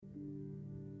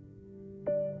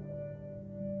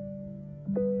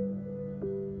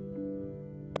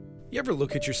You ever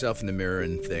look at yourself in the mirror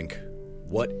and think,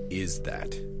 what is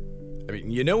that? I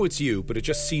mean, you know it's you, but it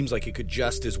just seems like it could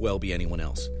just as well be anyone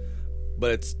else.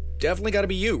 But it's definitely got to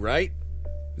be you, right?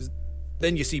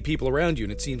 Then you see people around you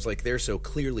and it seems like they're so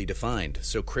clearly defined,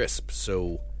 so crisp,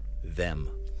 so them.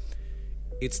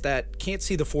 It's that can't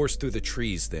see the forest through the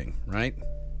trees thing, right?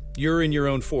 You're in your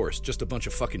own forest, just a bunch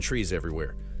of fucking trees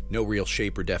everywhere. No real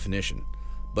shape or definition.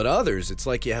 But others, it's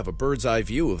like you have a bird's eye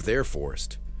view of their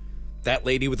forest. That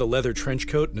lady with a leather trench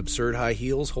coat and absurd high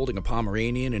heels holding a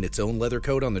Pomeranian in its own leather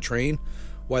coat on the train?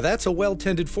 Why, that's a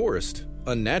well-tended forest.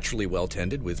 Unnaturally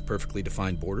well-tended, with perfectly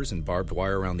defined borders and barbed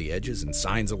wire around the edges and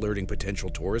signs alerting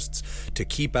potential tourists to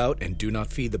keep out and do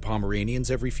not feed the Pomeranians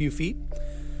every few feet.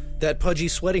 That pudgy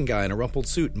sweating guy in a rumpled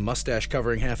suit and mustache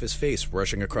covering half his face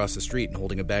rushing across the street and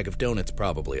holding a bag of donuts,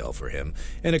 probably all for him,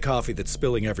 and a coffee that's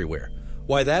spilling everywhere.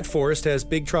 Why, that forest has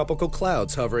big tropical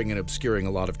clouds hovering and obscuring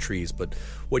a lot of trees, but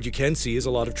what you can see is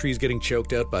a lot of trees getting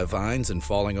choked out by vines and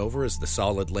falling over as the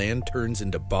solid land turns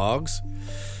into bogs.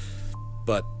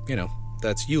 But,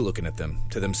 that's you looking at them.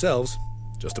 To themselves,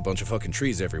 just a bunch of fucking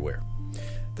trees everywhere.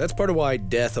 That's part of why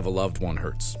death of a loved one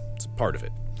hurts. It's part of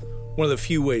it. One of the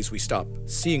few ways we stop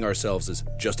seeing ourselves as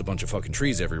just a bunch of fucking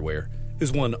trees everywhere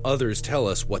is when others tell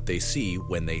us what they see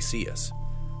when they see us.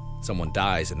 Someone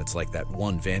dies and it's like that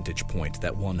one vantage point,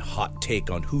 that one hot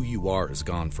take on who you are is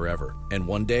gone forever. And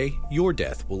one day, your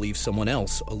death will leave someone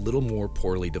else a little more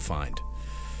poorly defined.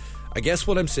 I guess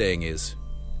what I'm saying is,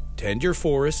 tend your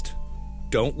forest,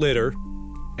 don't litter,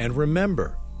 and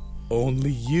remember,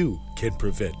 only you can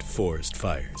prevent forest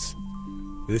fires.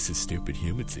 This is Stupid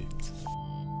Human Seeds.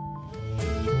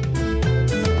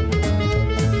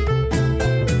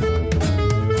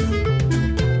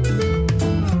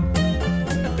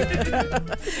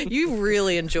 You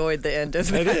really enjoyed the end of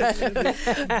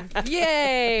that.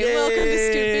 Yay! Welcome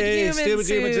to Stupid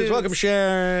Human Seeds. Welcome,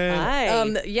 Sharon.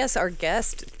 Hi. Yes, our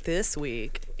guest this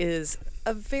week is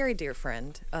a very dear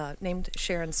friend named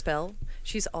Sharon Spell.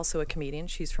 She's also a comedian.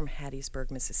 She's from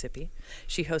Hattiesburg, Mississippi.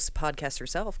 She hosts a podcast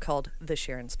herself called The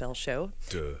Sharon Spell Show.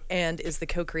 And is the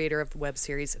co-creator of the web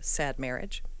series Sad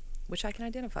Marriage, which I can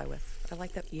identify with. I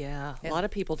like that. Yeah, a lot of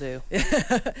people do.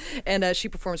 And she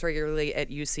performs regularly at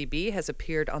UCB, has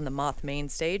appeared on the Moth main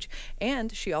stage,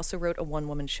 and she also wrote a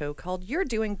one-woman show called You're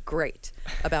Doing Great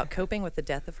about coping with the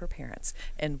death of her parents.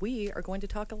 And we are going to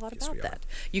talk a lot about that.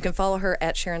 You can follow her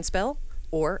at Sharon Spell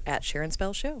or at Sharon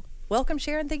Spell Show. Welcome,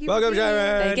 Sharon. Thank you for being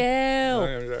Sharon.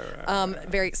 Thank you.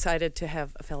 Very excited to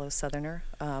have a fellow Southerner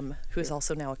who is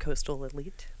also now a coastal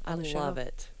elite. I love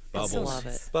it. Bubbles. I love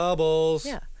it. Bubbles.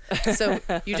 Yeah. So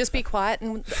you just be quiet,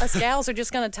 and us gals are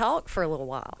just going to talk for a little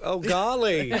while. Oh,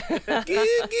 golly. I'll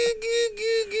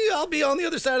be on the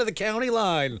other side of the county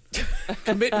line.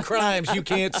 Committing crimes you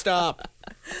can't stop.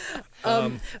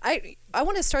 I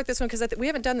want to start this one because we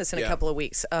haven't done this in a couple of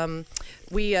weeks.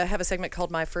 We have a segment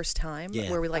called My First Time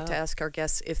where we like to ask our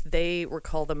guests if they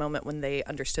recall the moment when they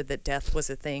understood that death was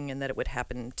a thing and that it would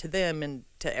happen to them and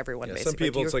to everyone, basically. Some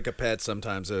people it's like a pet,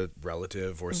 sometimes a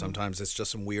relative, or sometimes it's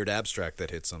just some weird abstract that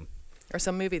hits them. Or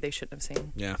some movie they shouldn't have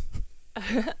seen. Yeah.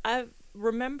 I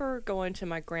remember going to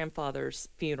my grandfather's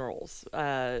funerals.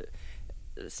 He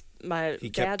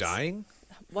kept dying?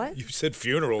 What? You said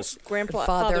funerals.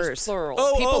 Grandfather's plural.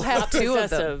 People have two of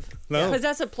them. No.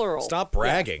 Possessive plural. Stop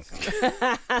bragging.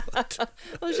 Well,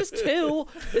 there's just two.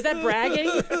 Is that bragging?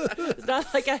 It's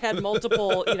not like I had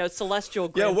multiple, celestial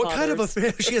grandfathers. Yeah, what kind of a...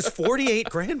 She has 48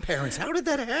 grandparents. How did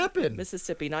that happen?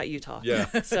 Mississippi, not Utah.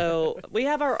 Yeah. So we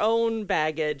have our own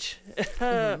baggage.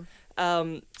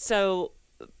 So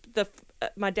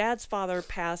my dad's father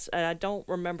passed, and I don't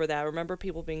remember that. I remember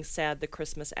people being sad the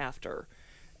Christmas after.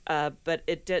 But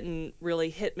it didn't really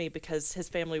hit me because his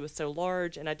family was so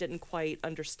large and I didn't quite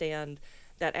understand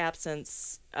that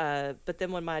absence. But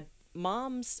then when my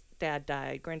mom's dad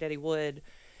died, Granddaddy Wood,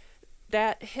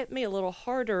 that hit me a little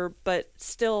harder, but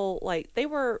still, they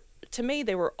were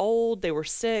old, they were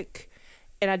sick,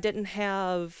 and I didn't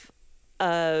have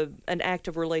an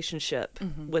active relationship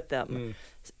with them.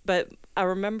 But I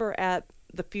remember at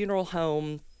the funeral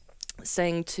home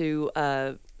saying to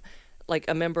a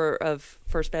member of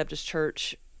First Baptist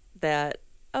Church that,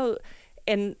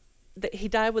 he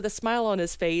died with a smile on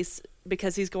his face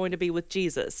because he's going to be with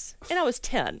Jesus. And I was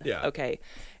 10. Yeah. Okay.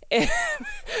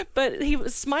 But he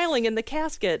was smiling in the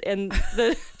casket, and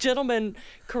the gentleman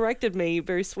corrected me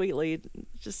very sweetly,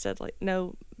 just said,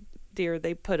 no, dear,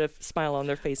 they put a smile on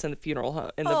their face in the funeral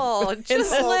home.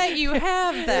 Just let you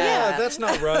have that. Yeah, that's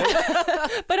not right.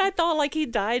 But I thought he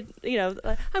died,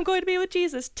 I'm going to be with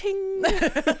Jesus. Ting.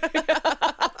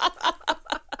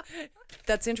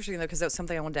 That's interesting, though, because that's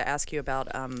something I wanted to ask you about,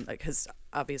 because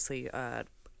obviously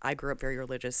I grew up very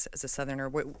religious as a Southerner.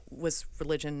 Was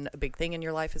religion a big thing in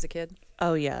your life as a kid?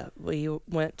 Oh, yeah. We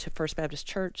went to First Baptist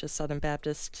Church, a Southern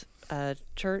Baptist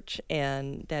church,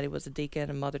 and Daddy was a deacon,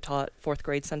 and Mother taught 4th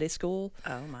grade Sunday school.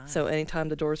 Oh, my. So anytime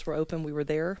the doors were open, we were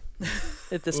there.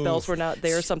 If the spells were not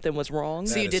there, something was wrong.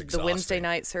 So you That is did the Wednesday exhausting.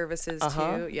 night services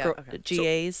too? Yeah. Okay.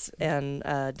 GAs and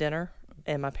dinner,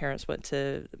 and my parents went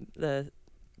to the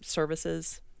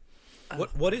services.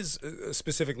 What is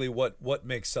specifically what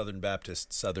makes Southern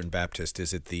Baptist?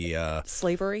 Is it the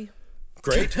Slavery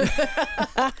great?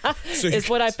 So is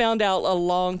what I found out a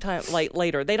long time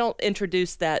later. They don't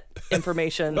introduce that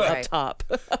information up Right. top.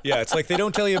 yeah, it's like they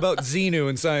don't tell you about Xenu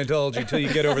and Scientology until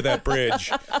you get over that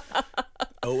bridge.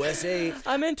 OS8.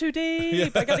 I'm in too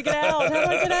deep. I gotta get out. How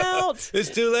do I get out? It's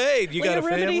too late. You got a Leah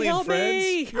Remedy, family and help friends.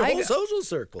 me. Your whole social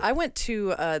circle. I went to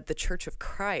the Church of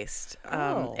Christ,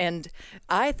 Oh. and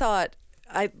I thought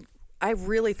I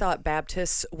really thought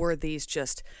Baptists were these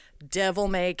just devil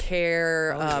may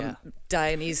care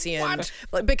Dionysian.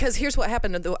 Because here's what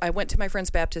happened: I went to my friend's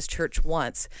Baptist church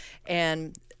once,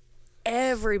 and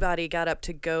everybody got up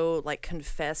to go like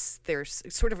confess their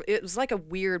sort of, it was like a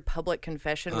weird public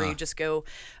confession where you just go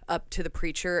up to the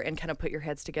preacher and kind of put your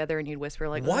heads together and you'd whisper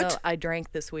like, What? well, I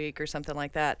drank this week or something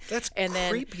like that. That's and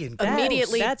then creepy and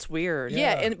immediately That's weird.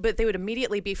 yeah, but they would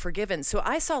immediately be forgiven. So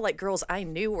I saw like girls I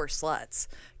knew were sluts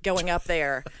going up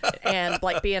there and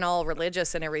like being all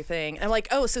religious and everything. And I'm like,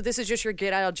 oh, so this is just your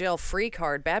get out of jail free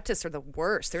card. Baptists are the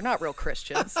worst. They're not real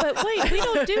Christians. But wait, we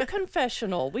don't do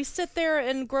confessional. We sit there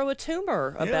and grow a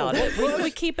tumor about it.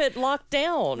 We keep it locked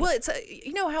down. Well, it's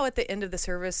you know how at the end of the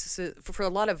service, for a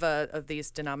lot of these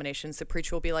denominations, the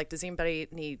preacher will be like, "Does anybody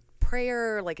need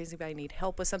prayer? Like, does anybody need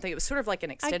help with something?" It was sort of like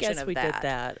an I extension guess of we that. did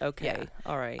that. Okay. Yeah.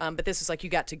 All right. But this is like you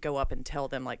got to go up and tell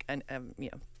them like, you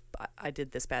know, I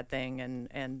did this bad thing,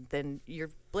 and then you're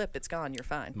blip, it's gone, you're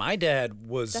fine. My dad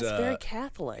was. That's very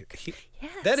Catholic.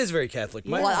 That is very Catholic.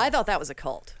 Well, I thought that was a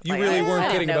cult. You Like, really I weren't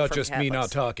didn't kidding know about from just me not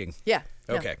Catholics. talking. Yeah.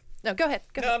 No. Okay. No, go ahead.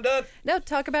 Go No, ahead. I'm done. No,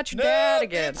 talk about your dad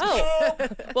again. Oh,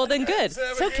 well then good.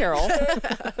 So Carol,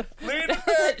 Lean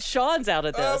back. Sean's out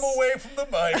of this. I'm away from the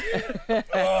mic.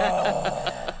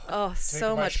 Oh,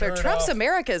 so my much better. shirt Trump's off.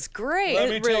 America is great. Let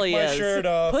me It really take my is. shirt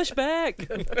off. Push back.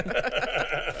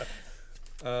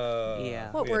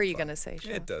 Yeah. What we were had you fun. going to say,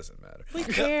 Sean? It doesn't matter. We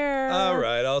care. All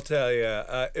right, I'll tell you.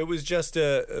 It was just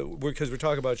because we're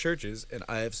talking about churches, and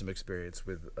I have some experience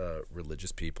with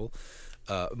religious people.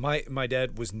 My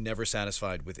dad was never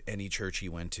satisfied with any church he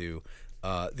went to.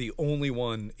 The only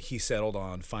one he settled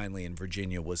on finally in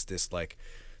Virginia was this, like,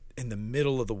 in the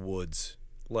middle of the woods.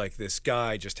 Like, this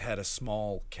guy just had a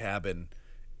small cabin.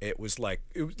 It was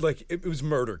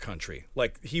murder country.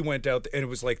 Like, he went out and it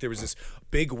was like there was this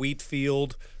big wheat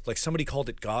field. Like, somebody called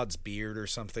it God's beard or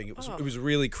something. It was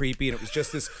really creepy, and it was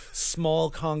just this small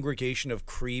congregation of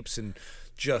creeps and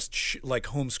just like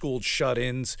homeschooled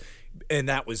shut-ins, and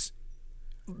that was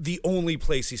the only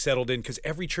place he settled in, because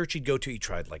every church he'd go to, he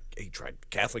tried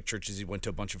Catholic churches, he went to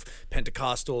a bunch of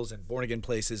Pentecostals and born again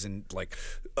places and like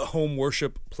home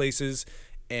worship places,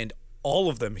 and all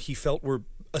of them he felt were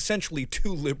essentially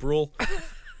too liberal.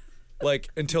 Like,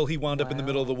 until he wound up in the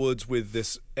middle of the woods with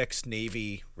this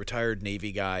ex-Navy, retired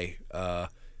Navy guy,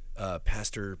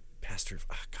 pastor.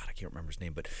 Oh God, I can't remember his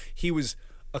name, but he was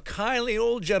a kindly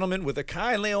old gentleman with a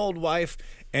kindly old wife,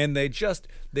 and they'd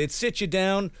sit you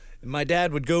down. And my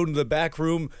dad would go to the back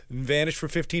room and vanish for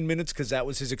 15 minutes because that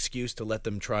was his excuse to let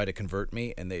them try to convert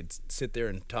me. And they'd sit there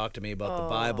and talk to me about the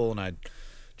Bible, and I'd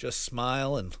just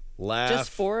smile and laugh. Just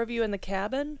 4 of you in the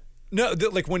cabin? No,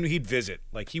 like when he'd visit.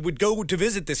 Like, he would go to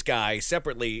visit this guy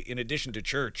separately in addition to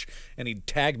church, and he'd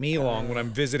tag me along when I'm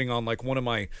visiting on like one of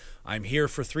my, I'm here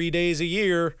for 3 days a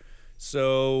year,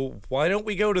 so why don't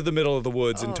we go to the middle of the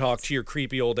woods and talk to your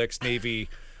creepy old ex-Navy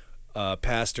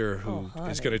pastor who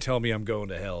is going to tell me I'm going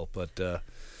to hell. But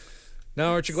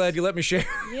now, aren't you glad you let me share?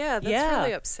 Yeah, that's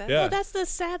really upsetting. Yeah. Well, that's the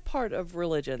sad part of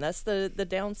religion. That's the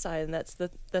downside, and that's the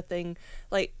thing.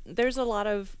 Like, there are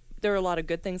a lot of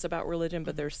good things about religion,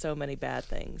 but there's so many bad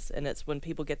things, and it's when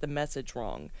people get the message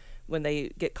wrong, when they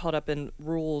get caught up in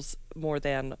rules more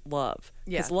than love.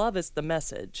 Because love is the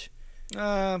message.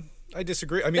 I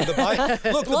disagree. I mean, the Bible.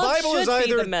 Look, the Love Bible is should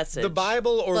be either the message. the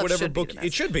Bible or Love whatever should be book the it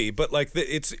message. should be. But like,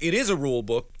 it is a rule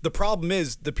book. The problem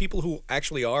is the people who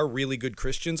actually are really good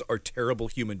Christians are terrible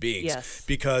human beings. Yes.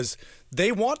 Because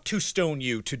they want to stone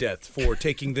you to death for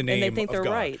taking the name And they think of they're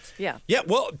God. right. Yeah. Yeah.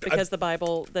 Well, Because the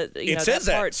Bible, it says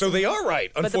that, part, so they are right.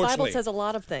 But the Unfortunately, Bible says a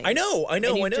lot of things. I know. And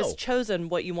you've I know. just chosen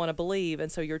what you want to believe, and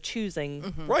so you're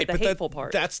choosing Right, the but hateful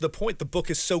part. that's the point. The book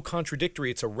is so contradictory;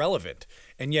 it's irrelevant,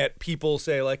 and yet people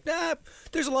say like, "Nah,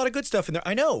 there's a lot of good stuff in there.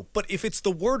 I know, but if it's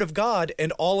the Word of God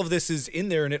and all of this is in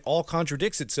there and it all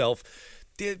contradicts itself,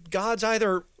 God's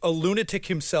either a lunatic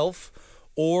himself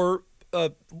or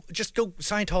just go.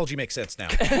 Scientology makes sense now.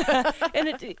 And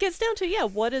it gets down to,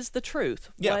 what is the truth?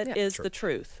 What is true. the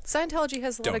truth? Scientology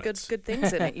has a lot of good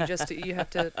things in it. You have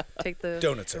to take the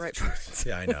Donuts the are right the truth.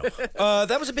 Yeah, I know.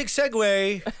 That was a big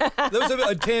segue. That was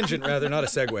a tangent, rather, not a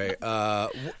segue.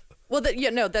 Well,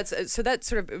 that's so that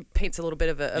sort of paints a little bit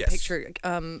of a Yes. picture.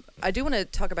 I do want to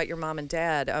talk about your mom and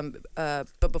dad,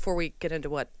 but before we get into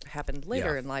what happened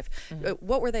later in life,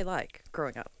 what were they like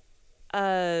growing up?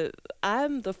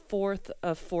 I'm the fourth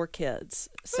of 4 kids,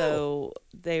 so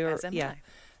they were As am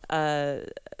I.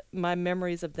 my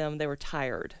memories of them, they were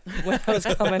tired when I was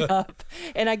coming up,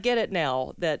 and I get it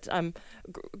now that I'm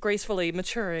gracefully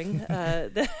maturing.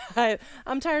 That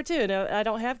I'm tired too, and I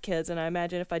don't have kids, and I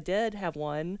imagine if I did have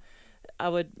one, I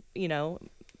would,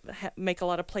 make a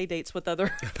lot of play dates with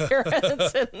other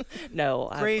parents. And, no,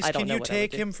 Grace, I don't can know you what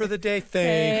take him for the day?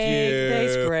 Thank you.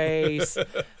 Thanks, Grace.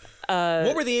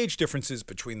 What were the age differences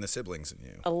between the siblings and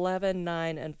you? 11,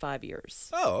 9, and 5 years.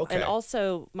 Oh, okay. And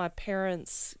also, my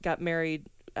parents got married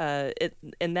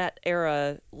in that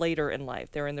era later in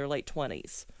life. They were in their late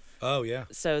 20s. Oh, yeah.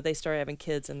 So they started having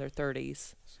kids in their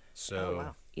 30s. So, Oh,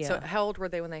 wow. Yeah. So how old were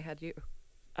they when they had you?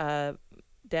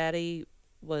 Daddy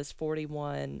was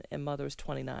 41 and mother was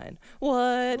 29.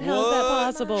 What? How's that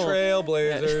possible?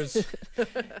 Trailblazers.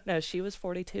 No, she was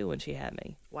 42 when she had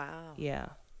me. Wow. Yeah.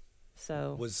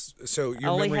 So So I your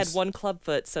only memories... had one club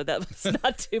foot, so that was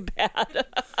not too bad.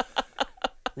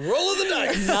 Roll of the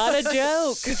dice. Not a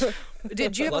joke.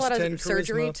 Did you have a Plus lot 10 of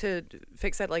surgery charisma. to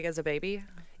fix that, like as a baby?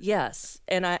 Yes,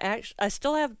 and I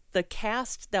still have the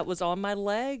cast that was on my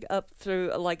leg up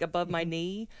through like above my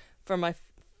knee, from my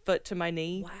foot to my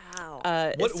knee. Wow.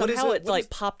 What is Somehow it? it like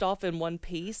popped off in one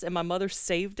piece, and my mother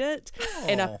saved it,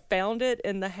 and I Oh. found it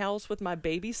in the house with my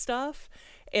baby stuff.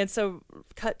 And so,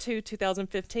 cut to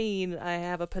 2015, I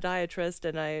have a podiatrist,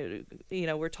 and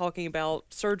we're talking about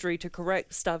surgery to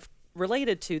correct stuff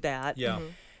related to that. Yeah.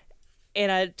 And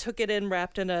I took it in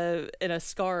wrapped in a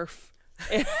scarf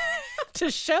to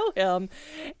show him,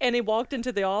 and he walked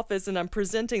into the office, and I'm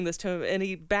presenting this to him, and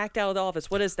he backed out of the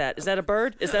office. What is that? Is that a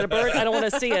bird? Is that a bird? I don't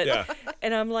want to see it. Yeah.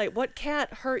 And I'm like, what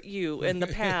cat hurt you in the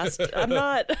past? I'm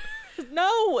not.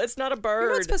 No, it's not a bird.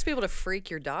 You're not supposed to be able to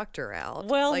freak your doctor out.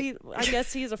 Well, Like, I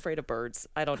guess he's afraid of birds.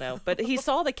 I don't know, but he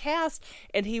saw the cast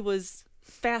and he was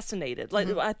fascinated. Like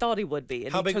I thought he would be.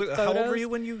 And How he big? took How old were photos. you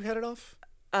when you had it off?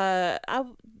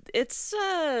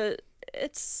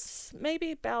 It's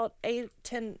maybe about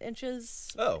 8-10 inches.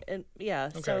 Oh. And yeah,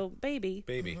 so baby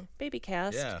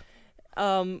cast. Yeah.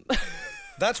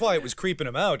 That's why it was creeping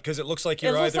him out, because it looks like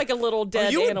you're It looks either. like a little dead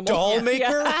Are you animal. a doll Yeah.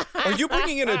 maker? Are you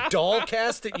bringing in a doll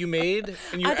cast that you made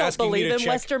and you're I don't asking me believe to in check?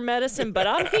 Western medicine, but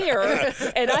I'm here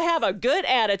and I have a good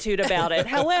attitude about it.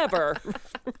 However,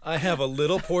 I have a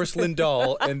little porcelain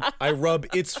doll and I rub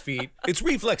its feet. It's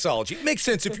reflexology. It makes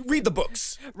sense if you read the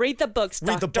books. read the books,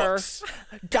 Read doctor. the books.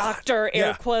 Doctor, air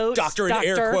Yeah. quotes. Doctor in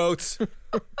air quotes. Did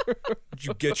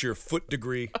you get your foot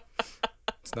degree?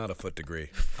 It's not a foot degree.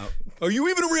 Are you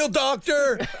even a real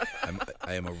doctor?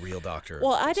 I am a real doctor.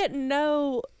 Well, I didn't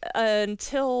know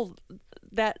until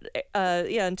that,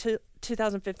 until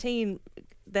 2015,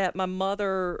 that my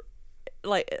mother,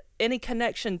 like, any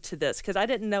connection to this, because I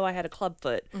didn't know I had a club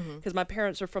foot, because my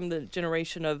parents are from the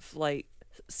generation of, like,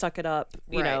 suck it up,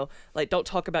 you know, like, don't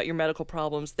talk about your medical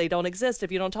problems. They don't exist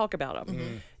if you don't talk about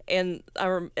them. And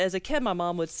as a kid, my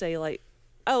mom would say, like,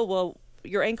 oh, well,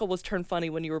 your ankle was turned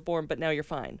funny when you were born, but now you're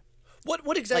fine.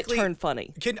 What exactly? Like, turned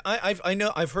funny. I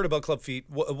know I've heard about club feet.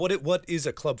 What is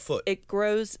a club foot? It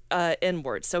grows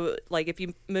inward. So, like, if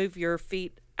you move your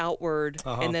feet outward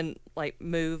and then, like,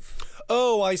 move.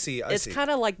 Oh, I see. It's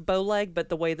kind of like bow leg, but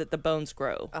the way that the bones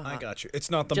grow. I got you. It's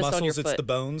not the Just on your muscles, it's foot. the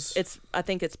bones. I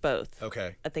think it's both.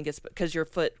 Okay. I think it's because your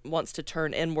foot wants to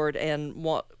turn inward and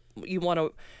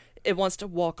it wants to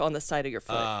walk on the side of your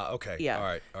foot. Okay. Yeah.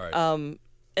 All right.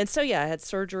 And so, yeah, I had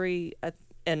surgery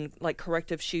and, like,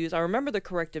 corrective shoes. I remember the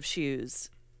corrective shoes,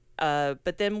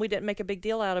 but then we didn't make a big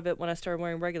deal out of it when I started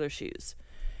wearing regular shoes.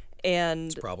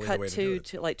 And probably the cut way to do it.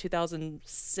 to like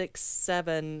 2006,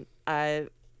 2007, I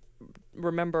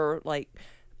remember, like,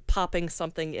 popping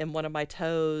something in one of my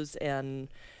toes, and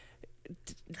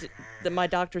my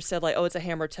doctor said, like, oh, it's a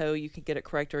hammer toe, you can get it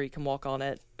correct or you can walk on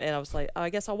it. And I was like, oh, I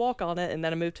guess I'll walk on it. And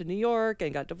then I moved to New York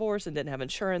and got divorced and didn't have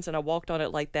insurance, and I walked on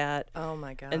it like that oh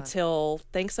my God. until,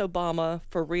 thanks Obama,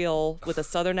 for real, with a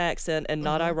southern accent and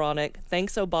not ironic,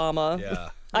 thanks Obama. Yeah.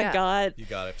 I Yeah. got You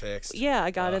got it fixed.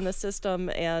 I got in the system,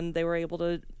 and they were able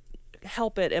to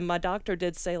help it. And my doctor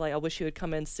did say, like, I wish you had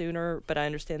come in sooner, but I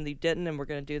understand that you didn't, and we're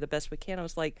going to do the best we can. I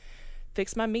was like,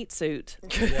 fix my meat suit.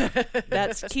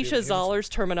 That's Keisha Zoller's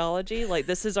terminology. Like,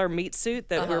 this is our meat suit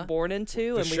that we're born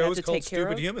into, and we have to take care of.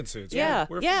 Stupid Human Suits. Yeah.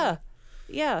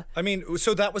 I mean,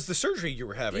 so that was the surgery you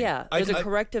were having. Yeah, it was a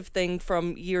corrective thing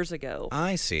from years ago.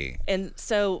 I see. And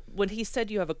so when he said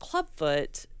you have a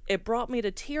clubfoot, it brought me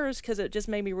to tears because it just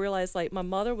made me realize, like, my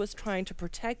mother was trying to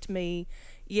protect me,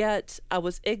 yet I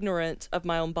was ignorant of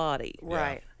my own body.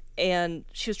 Right. And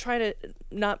she was trying to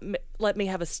not let me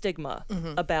have a stigma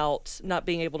about not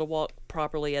being able to walk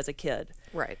properly as a kid.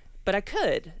 Right. But I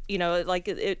could, like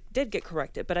it did get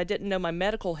corrected, but I didn't know my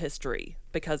medical history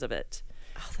because of it.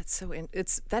 Oh, that's so.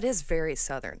 That is very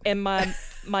Southern. And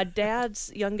my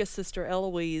dad's youngest sister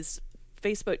Eloise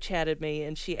Facebook chatted me,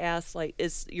 and she asked, like,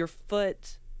 is your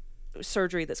foot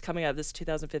surgery that's coming out of this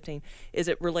 2015, is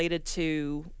it related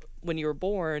to when you were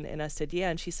born? And I said, yeah.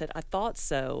 And she said, I thought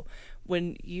so.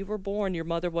 When you were born, your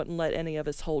mother wouldn't let any of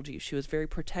us hold you. She was very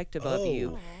protective of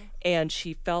you. And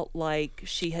she felt like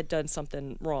she had done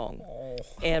something wrong.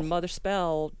 And Mother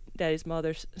Spell, Daddy's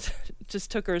mother,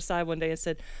 just took her aside one day and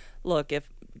said, look, if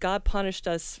God punished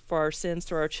us for our sins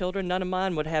to our children, none of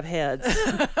mine would have heads.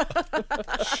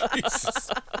 Jesus.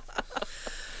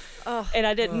 And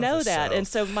I didn't know that. South. And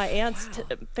so my aunt's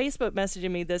Facebook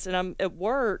messaging me this, and I'm at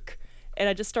work, and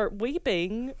I just start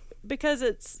weeping because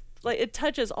it's like it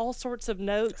touches all sorts of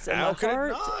notes in my could heart.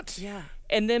 it not? Yeah.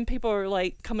 And then people are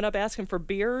like coming up asking for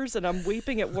beers, and I'm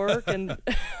weeping at work. And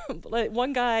like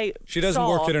one guy, She doesn't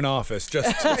work in an office.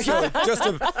 It's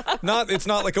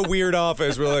not like a weird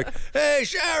office. We're like, hey,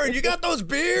 Sharon, you got those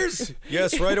beers?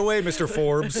 Yes, right away, Mr.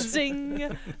 Forbes.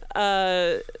 Zing.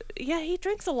 Yeah, he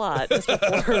drinks a lot,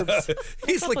 Mr. Forbes.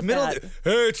 He's like with middle. that?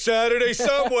 Hey, it's Saturday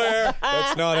somewhere.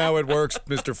 That's not how it works,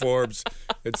 Mr. Forbes.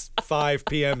 It's 5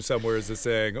 p.m. somewhere is the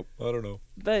saying. Oh, I don't know.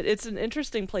 But it's an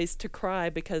interesting place to cry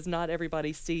because not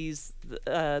everybody sees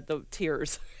the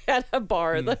tears at a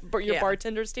bar. Your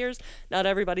bartender's tears, not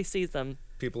everybody sees them.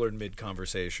 People are in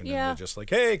mid-conversation and Yeah. they're just like,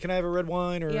 hey, can I have a red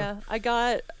wine? Or Yeah, I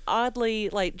got oddly,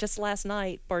 like just last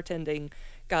night, bartending,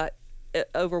 got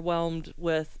overwhelmed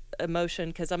with emotion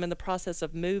because I'm in the process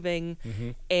of moving,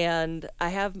 and I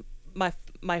have my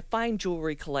fine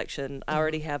jewelry collection. I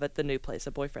already have at the new place,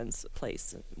 a boyfriend's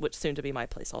place, which soon to be my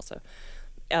place also.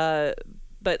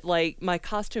 But like my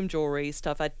costume jewelry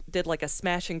stuff, I did like a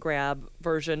smash and grab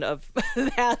version of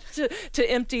that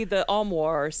to empty the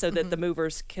armoire so that the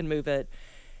movers can move it,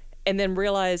 and then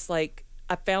realized like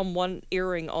I found one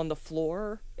earring on the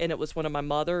floor, and it was one of my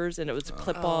mother's, and it was a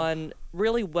clip-on,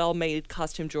 really well-made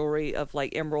costume jewelry of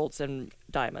like emeralds and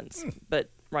diamonds, but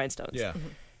rhinestones. Yeah.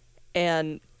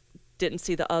 And didn't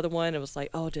see the other one. It was like,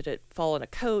 oh, did it fall in a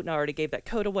coat? And I already gave that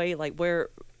coat away. Like where,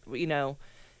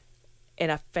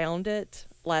 and I found it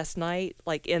last night,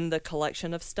 like in the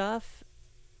collection of stuff.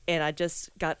 And I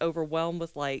just got overwhelmed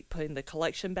with like putting the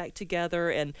collection back together.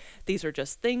 And these are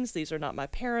just things. These are not my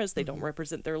parents. They don't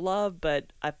represent their love.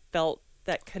 But I felt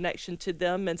that connection to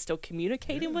them and still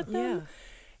communicating with them. Yeah.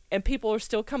 And people are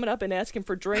still coming up and asking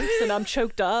for drinks, and I'm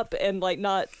choked up and like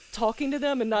not talking to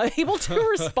them and not able to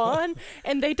respond.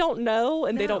 And they don't know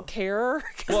and they don't care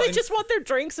because they just want their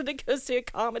drinks and to go see a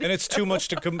comedy. And it's too much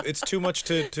to it's too much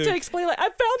to explain. Like I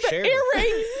found the share.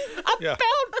 earring. I found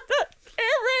the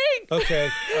earring. Okay,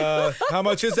 how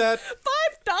much is that?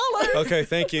 $5. Okay,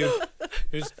 thank you.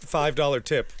 Here's $5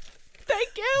 tip.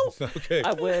 Thank you. Okay.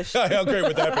 I wish. How great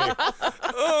would that be?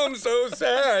 Oh, I'm so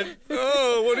sad.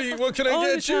 Oh, what can I All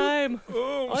get the you? time.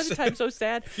 Oh, I'm All the sad. time, so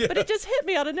sad. Yeah. But it just hit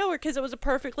me out of nowhere because it was a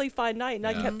perfectly fine night, and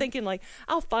I kept thinking like,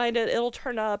 I'll find it. It'll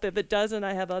turn up. If it doesn't,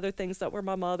 I have other things that were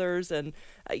my mother's, and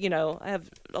I have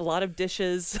a lot of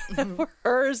dishes that were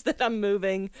hers that I'm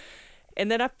moving,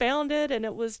 and then I found it, and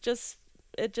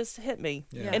it just hit me.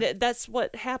 Yeah. And that's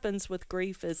what happens with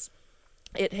grief is,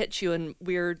 it hits you in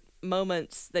weird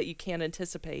moments that you can't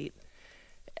anticipate.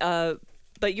 But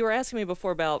you were asking me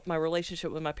before about my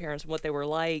relationship with my parents and what they were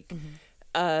like.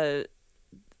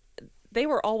 They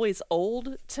were always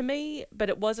old to me, but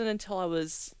it wasn't until I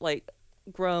was like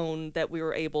grown that we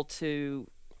were able to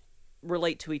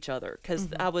relate to each other because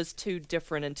I was too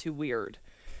different and too weird.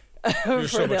 You're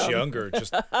so much them. younger,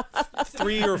 just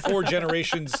 3 or 4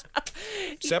 generations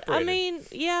separated. I mean,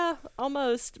 yeah,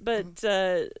 almost, but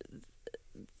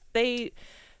they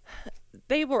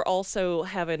were also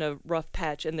having a rough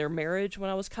patch in their marriage when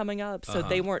I was coming up, so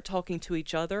they weren't talking to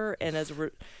each other, and as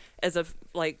a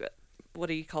like, what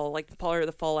do you call it? Like part of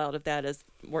the fallout of that is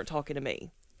weren't talking to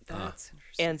me. That's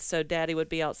interesting. And so Daddy would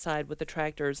be outside with the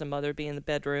tractors, and Mother would be in the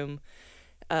bedroom.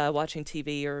 watching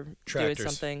TV or doing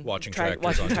something. Watching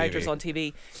watching tractors on on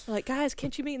TV. They're like, guys,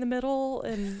 can't you meet in the middle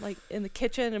and like in the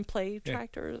kitchen and play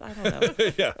tractors? I don't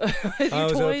know. Yeah. I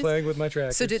was out playing with my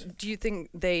tractors. So do you think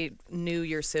they knew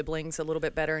your siblings a little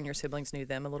bit better and your siblings knew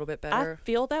them a little bit better? I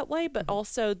feel that way, but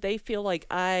also they feel like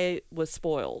I was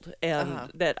spoiled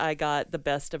and that I got the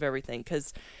best of everything.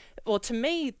 Because, well, to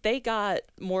me, they got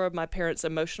more of my parents'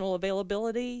 emotional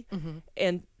availability,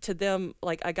 and to them,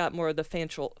 like, I got more of the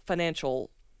financial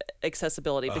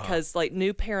accessibility because, like,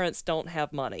 new parents don't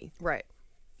have money. Right.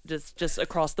 Just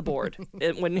across the board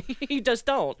when you just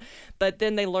don't. But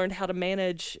then they learned how to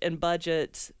manage and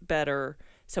budget better.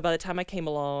 So by the time I came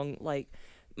along, like,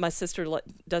 my sister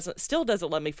still doesn't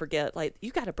let me forget, like,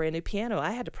 you got a brand new piano.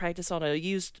 I had to practice on a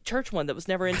used church one that was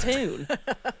never in tune.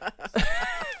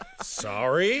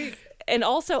 Sorry? And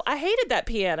also, I hated that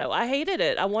piano. I hated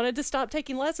it. I wanted to stop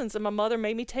taking lessons, and my mother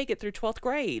made me take it through 12th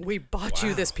grade. We bought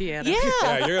you this piano.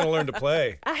 Yeah, you're going to learn to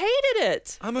play. I hated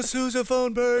it. I'm a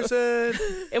sousaphone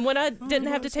person. And when I didn't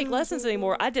have to take lessons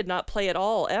anymore, I did not play at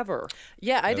all, ever.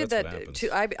 Yeah, I did that's what that happens. too.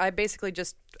 I basically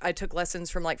I took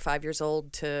lessons from like 5 years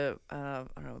old to, I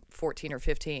don't know, 14 or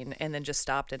 15, and then just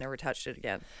stopped and never touched it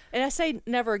again. And I say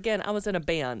never again. I was in a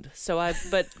band,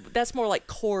 but that's more like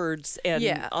chords and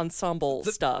ensemble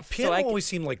stuff. Piano always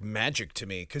seemed like magic to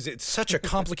me because it's such a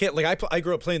complicated. Like I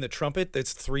grew up playing the trumpet.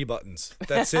 That's 3 buttons.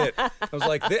 That's it. I was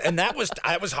like, and that was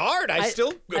hard. I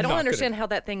don't understand how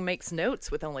that thing makes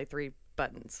notes with only 3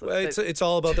 buttons. Well, it's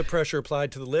all about the pressure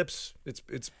applied to the lips.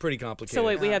 It's pretty complicated. So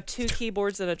wait, we have 2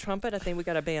 keyboards and a trumpet. I think we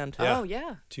got a band. Yeah. Oh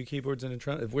yeah, 2 keyboards and a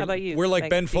trumpet. How about you? We're like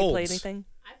Ben Do you Folds. play anything?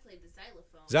 I played the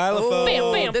xylophone. Xylophone.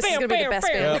 Bam, bam, this is gonna be the bam, best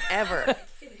bam. band ever.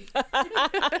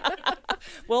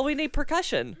 Well, we need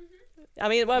percussion. I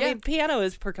mean, piano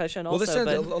is percussion also.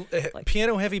 Well, this is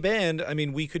piano heavy band. I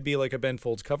mean, we could be like a Ben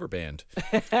Folds cover band,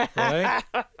 right?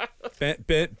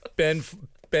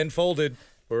 Ben Folded.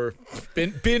 Or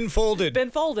bin folded. Been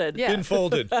folded. Yeah. Bin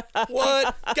folded.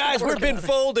 What? Guys, we're bin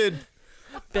folded.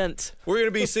 Bent. We're going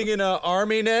to be singing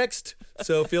Army next.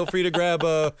 So feel free to grab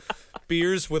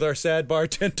beers with our sad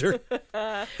bartender,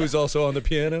 who's also on the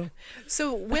piano.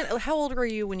 So how old were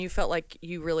you when you felt like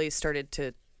you really started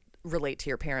to relate to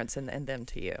your parents and them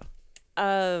to you?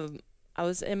 I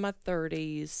was in my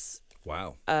 30s.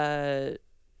 Wow.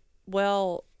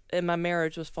 Well, and my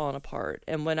marriage was falling apart.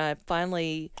 And when I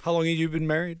finally... How long have you been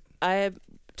married? I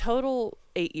total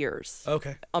 8 years.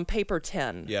 Okay. On paper,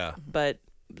 10. Yeah. But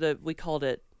we called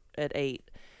it at 8.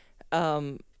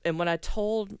 And when I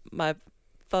told my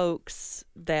folks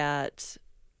that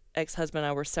ex-husband and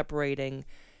I were separating,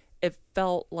 it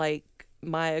felt like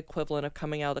my equivalent of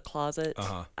coming out of the closet.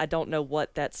 I don't know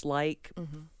what that's like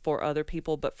for other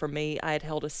people, but for me, I had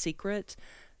held a secret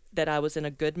that I was in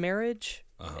a good marriage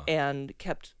and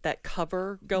kept that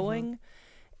cover going.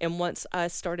 And once I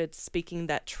started speaking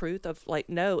that truth of like,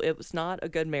 no, it was not a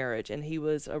good marriage and he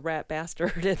was a rat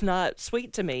bastard and not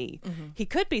sweet to me. He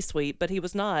could be sweet, but he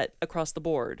was not across the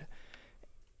board.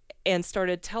 And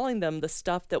started telling them the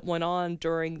stuff that went on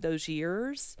during those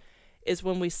years is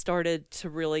when we started to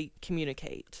really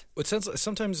communicate. It sounds like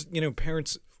sometimes,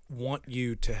 parents want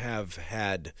you to have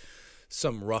had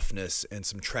some roughness and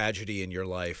some tragedy in your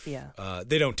life. Yeah.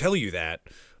 They don't tell you that,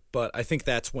 but I think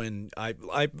that's when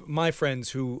my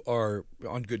friends who are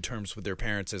on good terms with their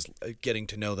parents as getting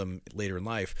to know them later in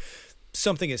life,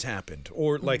 something has happened,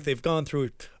 or like they've gone through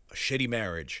a shitty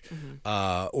marriage,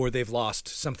 or they've lost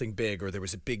something big, or there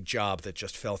was a big job that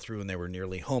just fell through and they were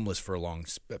nearly homeless for a long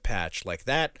patch. Like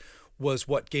that was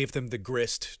what gave them the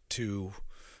grist to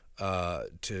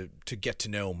get to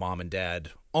know mom and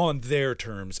dad on their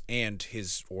terms and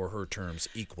his or her terms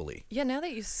equally. Yeah, now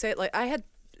that you say it, like I had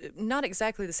not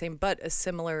exactly the same, but a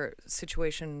similar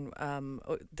situation.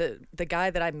 The guy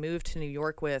that I moved to New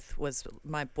York with was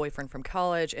my boyfriend from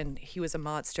college, and he was a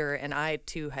monster, and I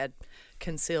too had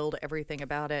concealed everything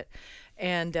about it.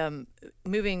 And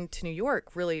moving to New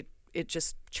York really, it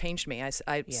just changed me.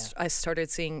 I started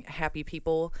seeing happy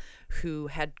people who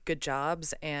had good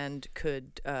jobs and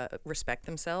could respect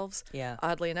themselves,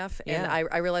 oddly enough. And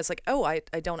I realized like, I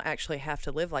don't actually have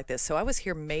to live like this. So I was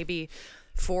here maybe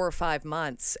 4 or 5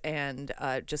 months and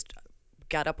just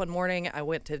got up one morning. I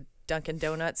went to Dunkin'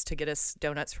 Donuts to get us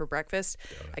donuts for breakfast.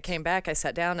 I came back, I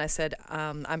sat down, I said,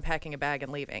 I'm packing a bag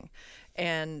and leaving.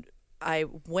 And I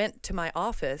went to my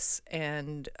office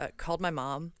and called my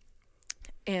mom.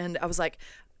 And I was like,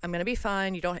 I'm going to be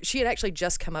fine. She had actually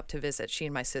just come up to visit, she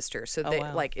and my sister. So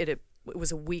it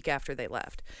was a week after they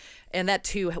left. And that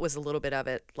too was a little bit of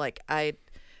it. Like I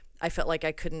felt like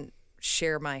I couldn't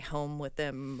share my home with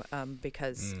them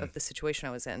because of the situation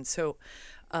I was in. So,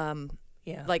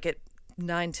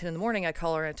 9, 10 in the morning, I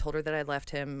call her and I told her that I left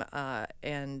him,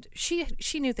 and she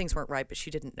knew things weren't right, but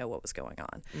she didn't know what was going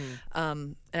on.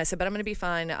 And I said, but I'm going to be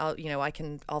fine.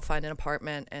 I'll find an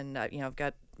apartment, and I've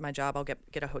got my job. I'll get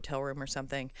a hotel room or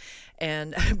something.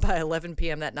 And by 11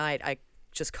 p.m. that night, I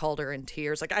just called her in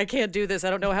tears, like, I can't do this. I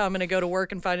don't know how I'm going to go to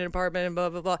work and find an apartment and blah,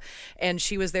 blah, blah. And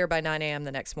she was there by 9 a.m.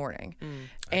 the next morning.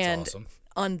 That's awesome.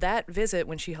 On that visit,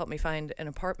 when she helped me find an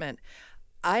apartment,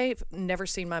 I've never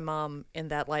seen my mom in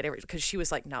that light ever, because she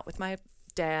was like not with my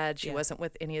dad. She wasn't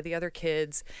with any of the other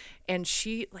kids. And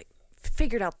she like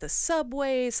figured out the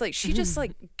subways. Like she just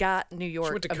like got New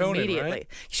York went to Conan, immediately. right?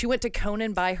 She went to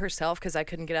Conan by herself because I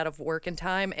couldn't get out of work in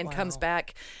time, and comes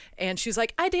back and she's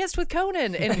like, I danced with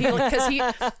Conan. And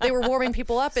they were warming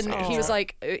people up, and he was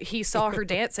like, he saw her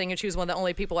dancing, and she was one of the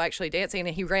only people actually dancing,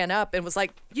 and he ran up and was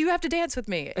like, you have to dance with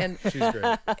me. And She's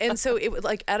great. and so it was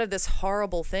like, out of this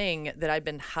horrible thing that I'd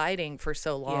been hiding for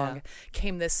so long,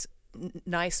 came this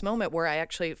nice moment where I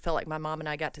actually felt like my mom and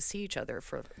I got to see each other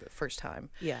for the first time.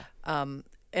 And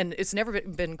it's never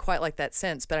been quite like that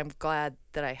since, but I'm glad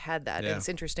that I had that. And it's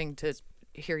interesting to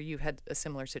hear you had a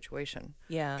similar situation.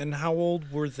 And how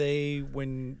old were they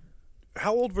when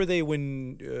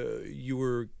you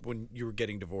were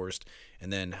getting divorced,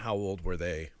 and then how old were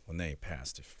they when they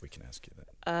passed, if we can ask you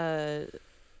that?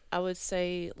 I would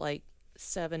say like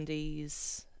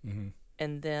 70s,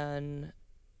 and then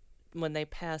when they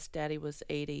passed, Daddy was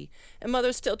 80, and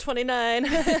Mother's still 29.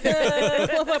 I think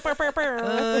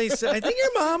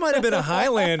your mom might have been a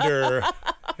Highlander.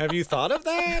 Have you thought of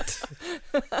that?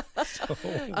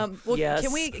 Yes.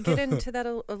 Can we get into that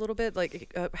a little bit?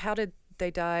 Like, how did they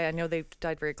die? I know they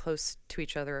died very close to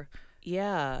each other.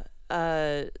 Yeah.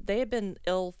 They had been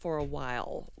ill for a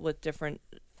while with different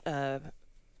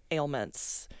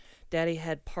ailments. Daddy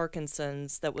had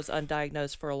Parkinson's that was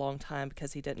undiagnosed for a long time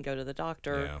because he didn't go to the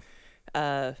doctor.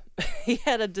 He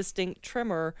had a distinct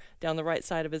tremor down the right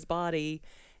side of his body,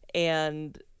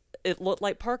 and it looked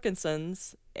like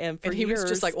Parkinson's. And for he years,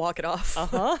 was just like, walk it off.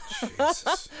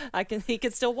 Jesus. He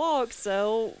could still walk,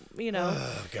 so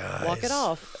Guys. walk it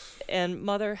off. And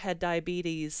Mother had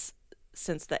diabetes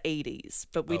since the 80s,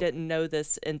 but we didn't know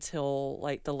this until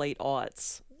like the late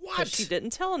aughts. What? 'Cause she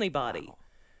didn't tell anybody. Wow.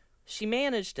 She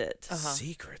managed it.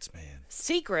 Secrets, man.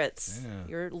 Secrets. Yeah.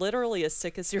 You're literally as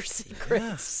sick as your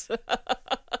secrets.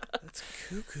 That's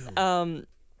cuckoo.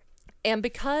 And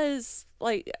because,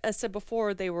 like I said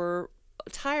before, they were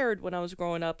tired when I was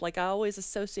growing up, like I always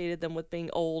associated them with being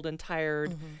old and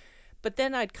tired. But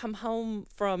then I'd come home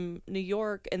from New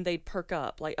York and they'd perk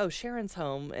up, like, oh, Sharon's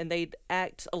home, and they'd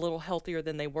act a little healthier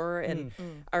than they were. And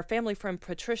our family friend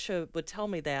Patricia would tell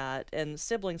me that, and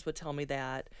siblings would tell me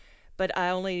that. But I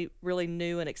only really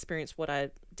knew and experienced what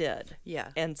I did.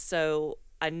 And so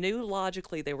I knew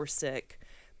logically they were sick,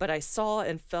 but I saw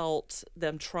and felt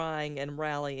them trying and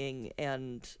rallying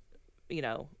and,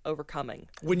 overcoming.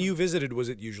 When you visited, was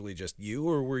it usually just you,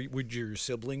 or would your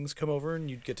siblings come over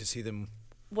and you'd get to see them?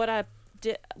 What I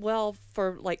did,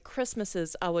 for like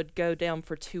Christmases, I would go down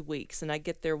for 2 weeks, and I'd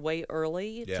get there way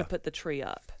early to put the tree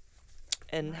up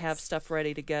and have stuff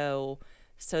ready to go,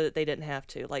 so that they didn't have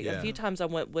to. Like a few times I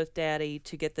went with Daddy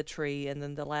to get the tree, and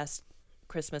then the last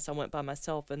Christmas I went by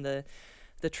myself, and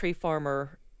the tree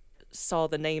farmer saw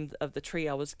the name of the tree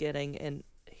I was getting, and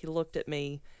he looked at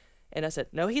me, and I said,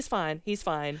 no, he's fine.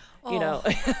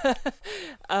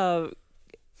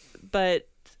 But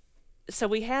so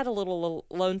we had a little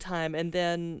alone time, and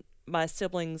then my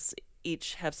siblings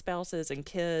each have spouses and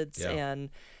kids, and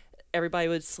everybody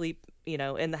would sleep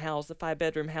in the house, the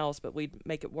 5-bedroom house, but we'd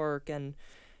make it work. And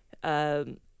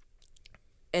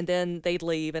then they'd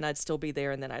leave, and I'd still be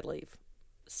there, and then I'd leave.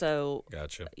 So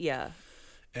Gotcha. Yeah.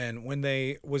 And were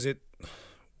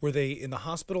they in the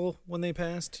hospital when they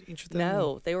passed, each of them?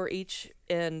 No, they were each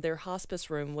in their hospice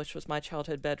room, which was my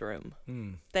childhood bedroom.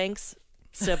 Thanks,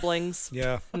 siblings.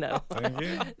 No. Thank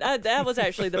you. That was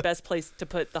actually the best place to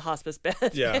put the hospice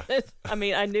bed. Yeah. I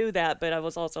mean, I knew that, but I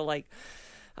was also like,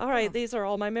 all right, these are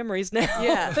all my memories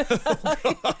now.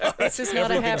 This is not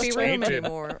a happy room tainted.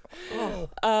 anymore.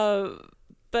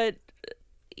 But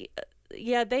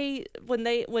yeah,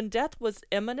 when death was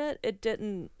imminent, it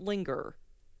didn't linger,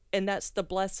 and that's the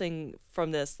blessing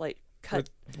from this. Like,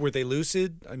 were they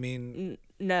lucid? I mean,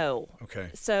 no. Okay.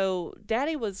 So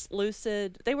Daddy was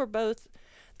lucid. They were both.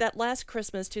 That last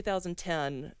Christmas,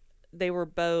 2010, they were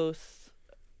both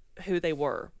who they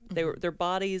were. Their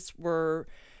bodies were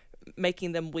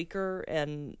making them weaker,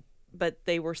 but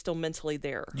they were still mentally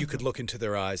there. You could look into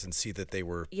their eyes and see that they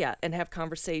were... Yeah, and have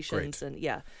conversations.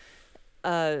 Great.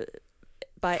 And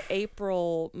by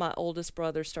April, my oldest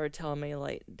brother started telling me,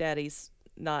 like, Daddy's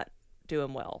not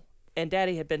doing well. And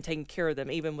Daddy had been taking care of them,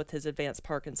 even with his advanced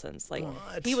Parkinson's. Like,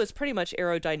 What? he was pretty much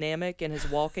aerodynamic in his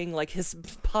walking. Like, his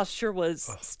posture was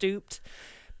stooped.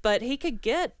 But he could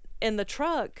get in the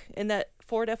truck, in that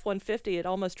Ford F-150. It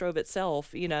almost drove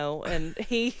itself, and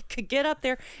he could get up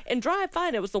there and drive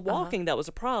fine. It was the walking that was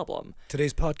a problem.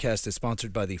 Today's podcast is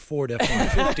sponsored by the Ford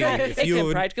F-150. If It you can have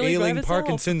an practically drive ailing, itself.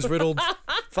 Parkinson's-riddled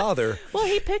father... Well,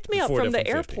 he picked me up Ford from the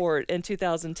F-150. airport in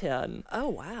 2010. Oh,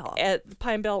 wow. At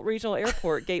Pine Belt Regional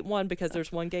Airport, Gate 1, because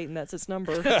there's one gate and that's its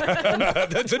number.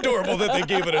 That's adorable that they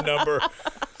gave it a number.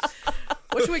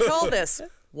 What should we call this?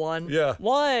 One. Yeah.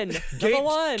 Number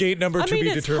one. Gate number to be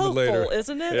it's determined hopeful, later.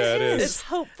 Isn't it? Yeah, it is. It's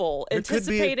hopeful. It could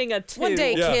be Anticipating a 2. One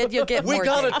day, Yeah. kid, you'll get We more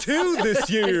got dates. a 2 this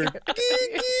year.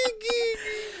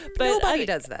 But Nobody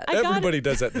does that. I got Everybody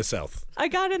does that in the South. I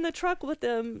got in the truck with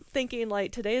them thinking,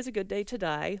 like, today is a good day to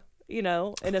die,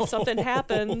 and if something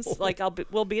happens, like,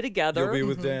 we'll be together. You'll be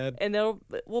with Dad. And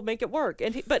we'll make it work.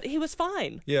 But he was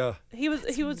fine. Yeah. He was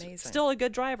amazing. still a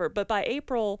good driver. But by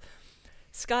April,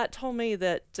 Scott told me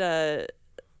that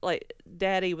like,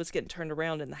 Daddy was getting turned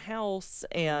around in the house,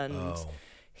 and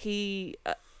he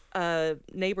a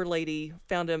neighbor lady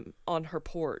found him on her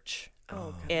porch.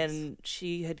 Oh, And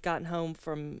she had gotten home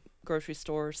from grocery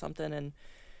store or something, and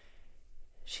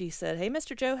she said, "Hey,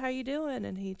 Mr. Joe, how you doing?"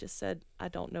 And he just said, "I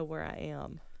don't know where I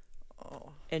am."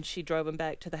 Oh. And she drove him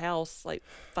back to the house, like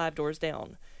 5 doors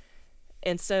down.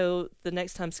 And so the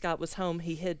next time Scott was home,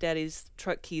 he hid Daddy's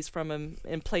truck keys from him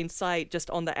in plain sight, just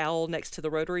on the owl next to the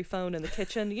rotary phone in the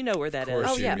kitchen. You know where that is. Of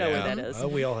course You know where that is. Oh,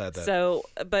 we all had that. So,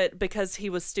 but because he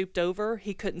was stooped over,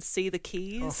 he couldn't see the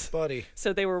keys. Buddy.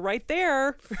 So they were right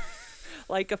there,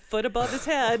 like a foot above his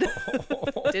head.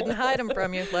 Didn't hide them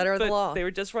from you. Letter of the But law. they were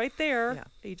just right there. Yeah.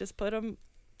 He just put them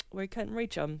where he couldn't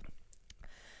reach them.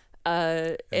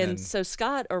 then- And so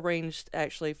Scott arranged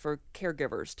actually for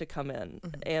caregivers to come in,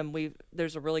 and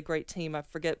there's a really great team. I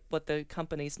forget what the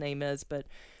company's name is, but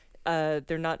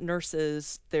they're not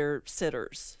nurses; they're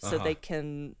sitters, so they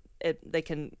can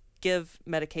give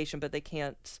medication, but they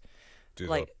can't Do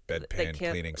like the they bedpan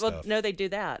can't. cleaning Well, stuff. no, they do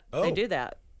that. Oh. They do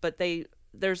that, but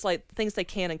there's like things they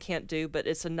can and can't do, but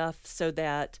it's enough so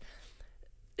that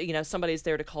somebody's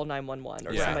there to call 911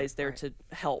 or Yeah. somebody's there to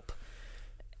help.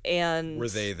 And Were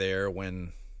they there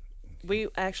when... we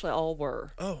actually all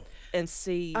were. Oh. And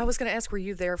see, I was going to ask, were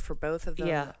you there for both of them?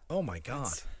 yeah. Oh, my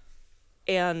God.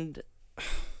 And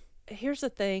here's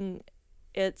the thing,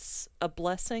 it's a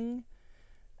blessing.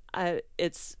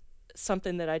 It's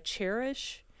something that I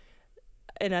cherish,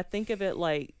 and I think of it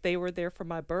like they were there for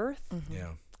my birth,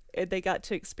 Yeah. and they got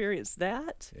to experience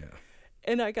that, Yeah.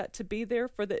 and I got to be there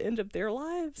for the end of their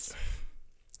lives.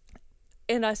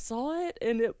 And I saw it,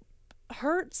 and it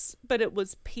hurts, but it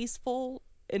was peaceful,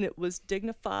 and it was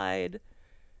dignified,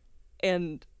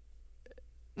 and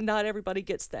not everybody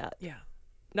gets that. Yeah.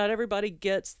 Not everybody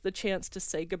gets the chance to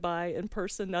say goodbye in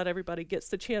person. Not everybody gets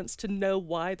the chance to know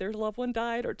why their loved one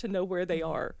died or to know where they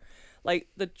are. Like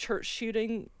the church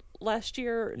shooting last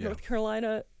year in North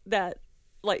Carolina, that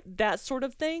sort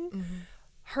of thing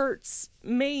hurts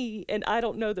me. And I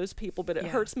don't know those people, but it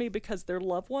hurts me because their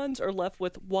loved ones are left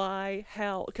with why,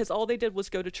 how, because all they did was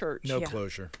go to church. No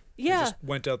closure. Yeah. They just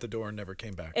went out the door and never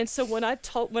came back. And so when I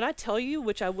tell you,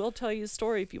 which I will tell you a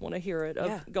story if you want to hear it,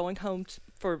 of going home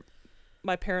for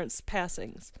my parents'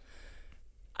 passings,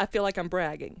 I feel like I'm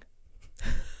bragging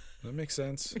That makes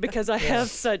sense. because I have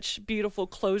such beautiful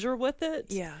closure with it.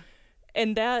 Yeah.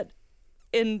 And that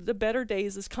in the better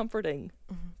days is comforting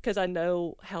because I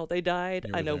know how they died.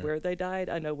 You I were know there. where they died.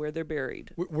 I know where they're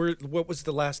buried. What was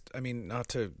the last, I mean, not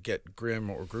to get grim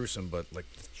or gruesome, but like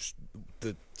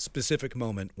the specific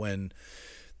moment when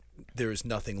there is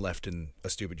nothing left in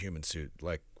a stupid human suit?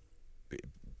 Like,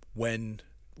 when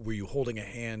were you holding a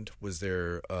hand? Was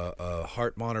there a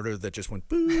heart monitor that just went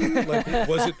boo? Like,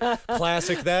 was it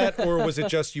classic that, or was it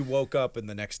just you woke up and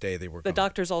the next day they were The gone?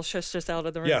 doctors all shushed us out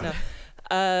of the room. Yeah.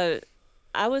 No.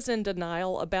 I was in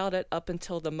denial about it up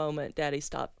until the moment Daddy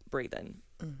stopped breathing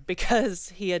because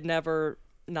he had never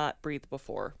not breathed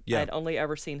before. Yeah. I'd only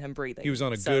ever seen him breathing. He was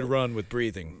on a good run with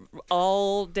breathing.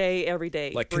 all day, every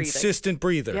day. Like breathing. consistent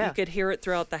breather. Yeah. You could hear it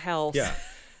throughout the house. Yeah.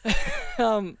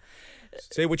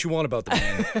 Say what you want about the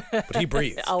man, but he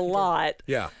breathed. A lot.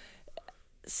 Yeah.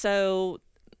 So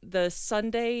the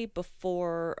Sunday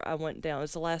before I went down, it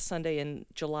was the last Sunday in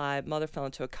July, Mother fell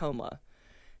into a coma.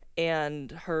 And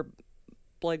her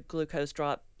blood glucose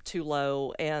dropped too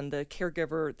low. And the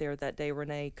caregiver there that day,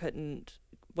 Renee, couldn't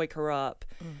wake her up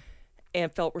and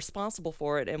felt responsible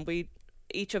for it. And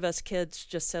each of us kids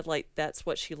just said, like, that's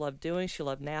what she loved doing. She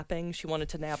loved napping. She wanted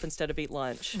to nap instead of eat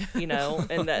lunch, you know,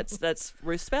 and that's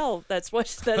Ruth Spell. That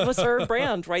was her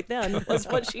brand right then, was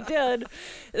what she did.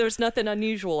 There was nothing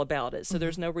unusual about it. So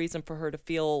there's no reason for her to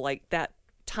feel like that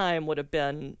time would have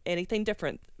been anything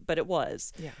different, but it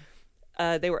was.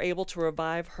 Yeah. They were able to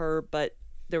revive her, but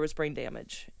there was brain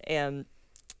damage, and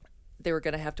they were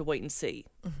going to have to wait and see.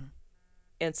 Mm-hmm.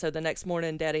 And so the next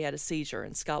morning, Daddy had a seizure,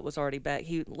 and Scott was already back.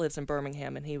 He lives in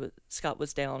Birmingham, and Scott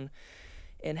was down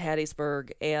in Hattiesburg.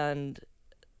 And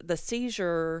the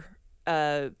seizure,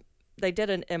 they did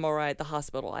an MRI at the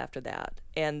hospital after that,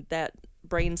 and that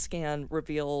brain scan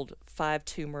revealed 5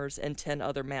 tumors and 10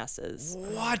 other masses.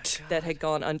 What? That had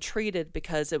gone untreated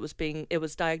because it was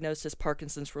diagnosed as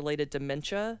Parkinson's-related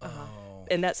dementia. Oh.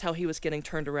 And that's how he was getting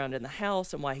turned around in the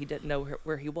house, and why he didn't know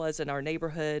where he was in our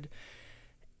neighborhood.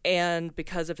 And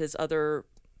because of his other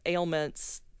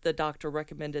ailments, the doctor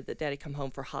recommended that Daddy come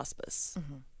home for hospice.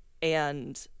 Mm-hmm.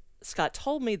 And Scott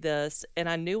told me this, and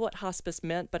I knew what hospice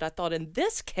meant, but I thought in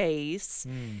this case,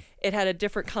 it had a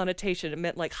different connotation. It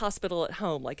meant like hospital at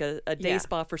home, like a day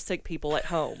spa for sick people at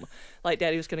home. Like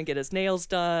Daddy was going to get his nails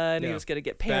done. Yeah. He was going to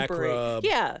get pampered. Back rub.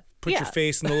 Yeah. Put your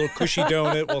face in the little cushy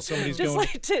donut while somebody's just going.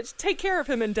 Just like to take care of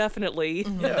him indefinitely.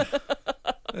 Yeah.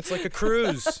 It's like a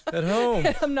cruise at home.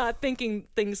 I'm not thinking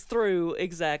things through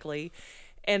exactly.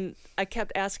 And I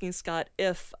kept asking Scott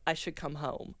if I should come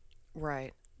home.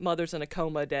 Right. Mother's in a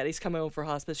coma. Daddy's coming home for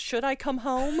hospice. Should I come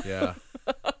home? Yeah.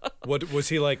 What was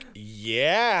he like?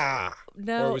 Yeah.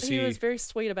 No, he was very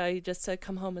sweet about it. He just said,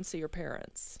 "Come home and see your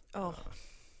parents." Oh.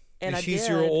 And he's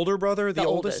your older brother, the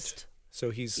oldest. So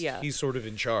he's sort of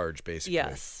in charge, basically.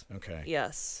 Yes. Okay.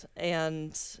 Yes,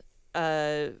 and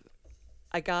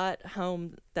I got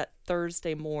home that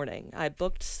Thursday morning. I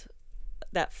booked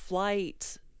that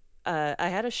flight. I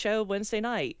had a show Wednesday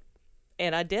night,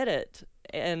 and I did it.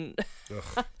 And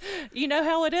you know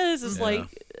how it is. It's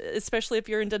like, especially if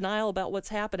you're in denial about what's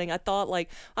happening. I thought, like,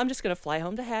 I'm just going to fly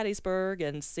home to Hattiesburg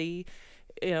and see,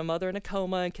 Mother in a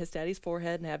coma and kiss Daddy's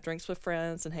forehead and have drinks with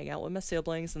friends and hang out with my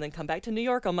siblings and then come back to New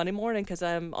York on Monday morning because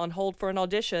I'm on hold for an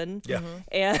audition. Yeah.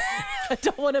 And I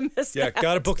don't want to miss that. Yeah,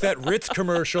 got to book that Ritz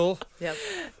commercial. Yep.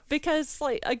 Because,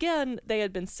 like, again, they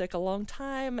had been sick a long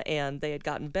time and they had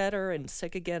gotten better and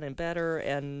sick again and better.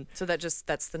 And so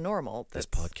that's the normal. This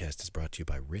podcast is brought to you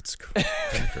by Ritz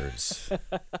crackers.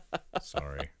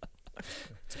 Sorry.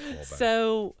 It's a callback.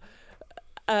 So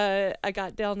I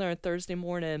got down there on Thursday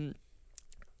morning,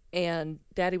 and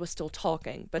Daddy was still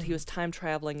talking, but he was time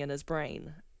traveling in his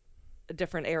brain,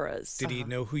 different eras. Did he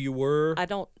know who you were? I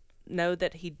don't know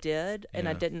that he did, and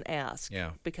I didn't ask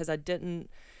because I didn't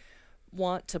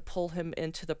want to pull him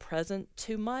into the present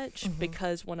too much,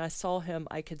 because when I saw him,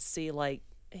 I could see, like,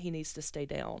 he needs to stay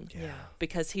down. Yeah.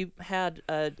 Because he had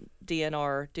a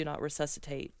DNR, do not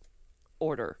resuscitate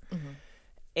order. Mm-hmm.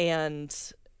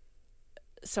 And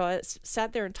so I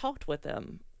sat there and talked with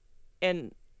him,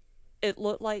 and he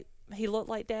looked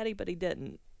like Daddy, but he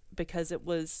didn't, because it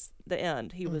was the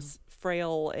end. He was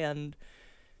frail, and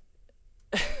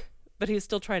but he was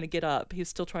still trying to get up. He was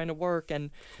still trying to work,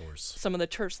 and of course, some of the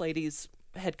church ladies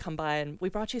had come by, and we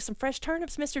brought you some fresh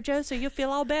turnips, Mr. Joe, so you'll feel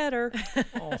all better.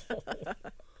 Oh.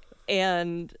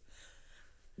 And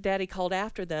Daddy called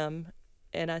after them,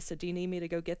 and I said, "Do you need me to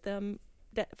go get them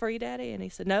for you, Daddy?" And he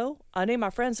said, "No, I need my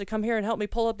friends to come here and help me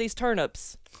pull up these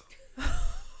turnips."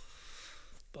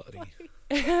 Buddy.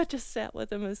 I just sat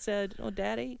with him and said, "Oh,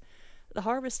 Daddy, the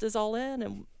harvest is all in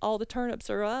and all the turnips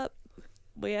are up.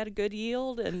 We had a good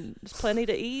yield and there's plenty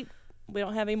to eat. We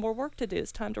don't have any more work to do.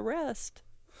 It's time to rest.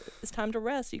 It's time to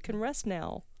rest. You can rest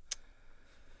now."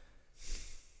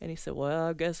 And he said, "Well,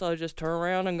 I guess I'll just turn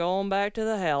around and go on back to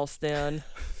the house then."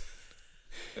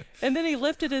 And then he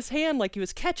lifted his hand like he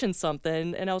was catching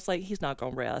something, and I was like, he's not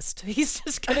going to rest. He's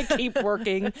just going to keep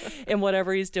working in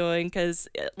whatever he's doing, because,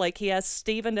 like, he asked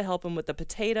Steven to help him with the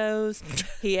potatoes.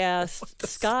 He asked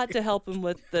Scott to help him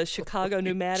with the Chicago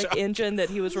pneumatic engine that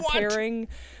he was repairing.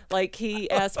 Like, he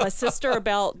asked my sister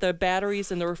about the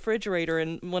batteries in the refrigerator,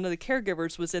 and one of the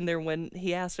caregivers was in there when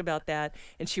he asked about that,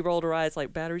 and she rolled her eyes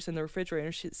like, "Batteries in the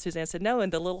refrigerator?" Suzanne said, "No, in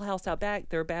the little house out back,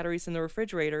 there are batteries in the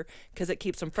refrigerator because it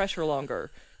keeps them fresher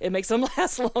longer. It makes them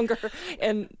last longer."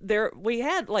 And we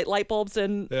had, like, light bulbs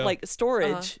and like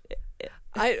storage.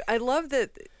 I love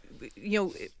that,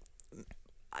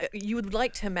 you would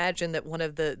like to imagine that one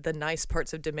of the nice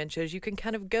parts of dementia is you can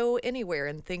kind of go anywhere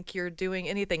and think you're doing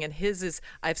anything, and his is,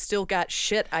 I've still got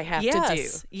shit I have to do.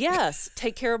 Yes,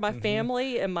 take care of my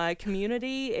family and my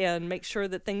community and make sure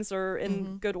that things are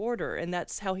in good order, and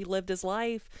that's how he lived his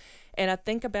life. And I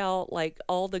think about like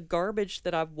all the garbage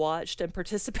that I've watched and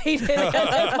participated in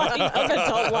my young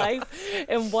adult life,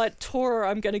 and what tour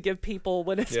I'm going to give people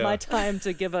when it's my time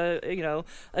to give a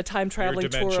time traveling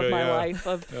tour of my life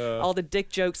of all the dick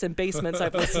jokes and basements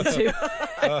I've listened to.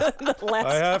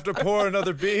 I have to pour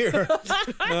another beer.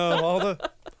 No,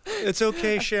 it's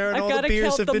okay, Sharon. I've all the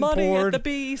beers have been poured. At the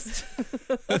Beast.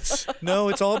 No,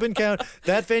 it's all been counted.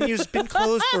 That venue's been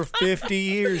closed for 50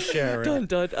 years, Sharon. Dun,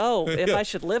 dun. Oh, if I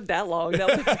should live that long, that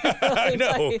would be really I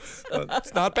know. nice.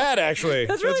 It's not bad, actually.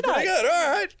 That's really pretty nice. good.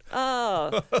 All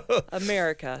right. Oh,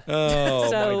 America. Oh,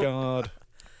 So- my God.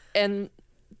 And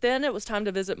then it was time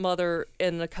to visit Mother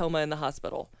in a coma in the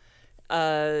hospital.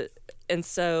 And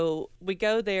so we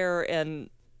go there, and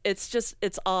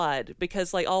it's odd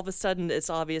because like all of a sudden it's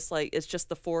obvious like it's just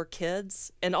the 4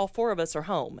 kids, and all 4 of us are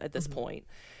home at this point.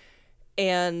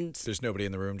 And There's nobody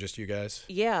in the room, just you guys.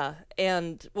 yeah,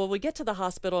 and well, we get to the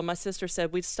hospital, and my sister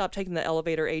said we stopped taking the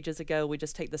elevator ages ago. We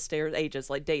just take the stairs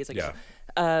like days ago.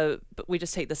 Yeah. But we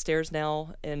just take the stairs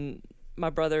now. And my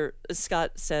brother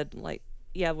Scott said like,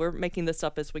 yeah, we're making this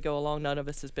up as we go along. None of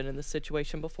us has been in this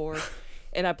situation before.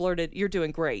 And I blurted, "You're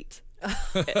doing great."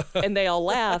 And they all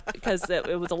laughed because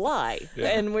it was a lie.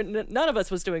 And none of us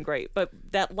was doing great. But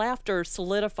that laughter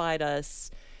solidified us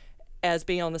as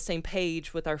being on the same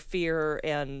page with our fear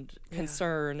and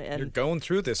concern. And You're going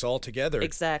through this all together.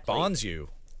 Exactly. It bonds you.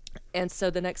 And so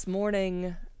the next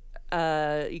morning,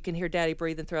 you can hear Daddy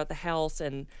breathing throughout the house.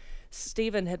 And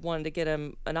Stephen had wanted to get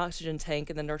him an oxygen tank,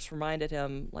 and the nurse reminded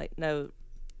him, like, no,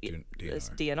 it's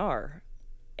DNR.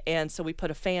 And so we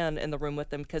put a fan in the room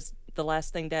with him because the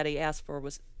last thing Daddy asked for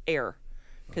was air,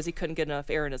 because he couldn't get enough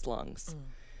air in his lungs.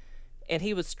 And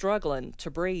he was struggling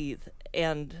to breathe.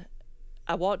 And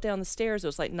I walked down the stairs. It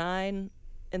was like 9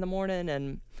 in the morning,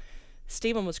 and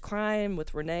Stephen was crying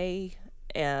with Renee.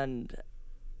 And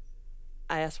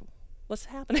I asked, "What's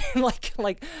happening?"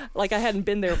 like I hadn't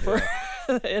been there for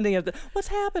any of the. What's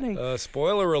happening?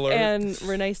 Spoiler alert. And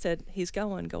Renee said, "He's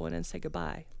going and say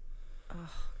goodbye."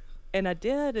 And I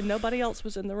did, and nobody else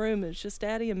was in the room. It was just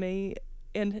Daddy and me,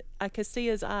 and I could see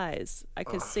his eyes. I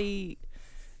could see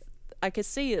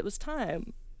it was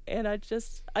time. And I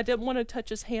didn't want to touch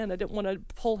his hand. I didn't want to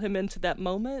pull him into that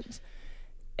moment.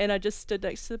 And I just stood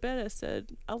next to the bed. I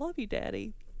said, "I love you,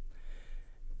 Daddy."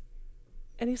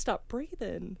 And he stopped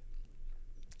breathing.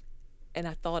 And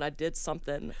I thought I did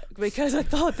something, because I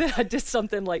thought that I did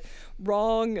something like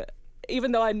wrong,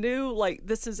 even though I knew like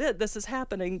this is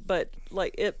happening. But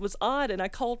like it was odd, and I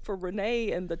called for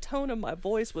Renee, and the tone of my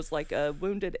voice was like a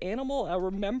wounded animal. I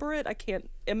remember it. I can't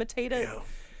imitate it.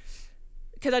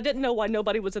 Because I didn't know why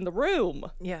nobody was in the room.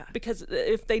 Yeah. Because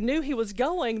if they knew he was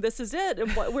going, this is it.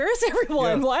 And where is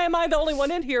everyone? Why am I the only one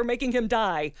in here making him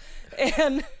die?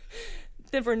 And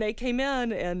then Renee came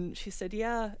in, and she said,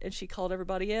 yeah. And she called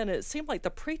everybody in. And it seemed like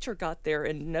the preacher got there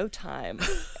in no time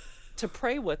to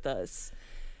pray with us.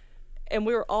 And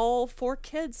we were all 4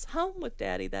 kids home with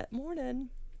Daddy that morning.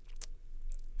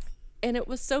 And it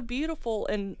was so beautiful,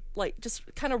 and like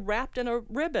just kind of wrapped in a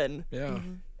ribbon. Yeah.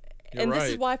 Mm-hmm. You're And right. this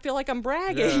is why I feel like I'm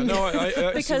bragging. Yeah, no, I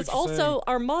see because what you're saying. also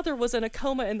our mother was in a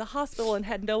coma in the hospital and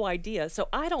had no idea. So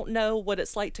I don't know what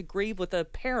it's like to grieve with a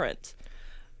parent,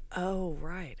 Oh,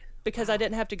 right. because I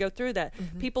didn't have to go through that.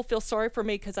 People feel sorry for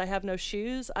me because I have no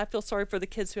shoes. I feel sorry for the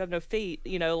kids who have no feet.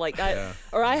 You know, like I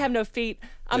have no feet.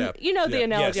 Yeah. You know the Yeah.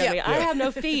 analogy. Yes. I mean, Yeah. I have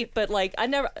no feet, but like I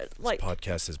never like.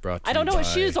 Podcast is brought to I don't you know what by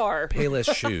shoes are.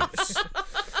 Payless Shoes.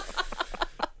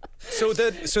 So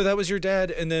that was your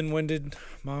dad, and then when did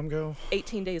Mom go?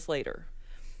 18 days later.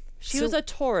 She So- was a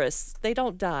Taurus. They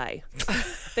don't die.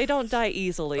 They don't die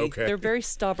easily. Okay. They're very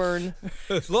stubborn.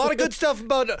 There's a lot of good stuff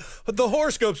about the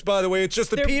horoscopes, by the way. It's just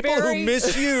the They're people very- who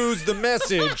misuse the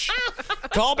message.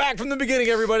 Call back from the beginning,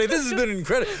 everybody. This has been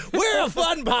incredible. We're a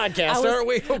fun podcast, aren't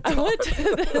we? Oh, I God. went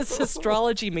to this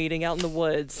astrology meeting out in the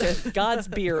woods at God's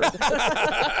beard.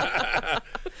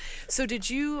 So did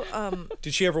you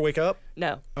Did she ever wake up?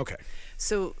 No. Okay.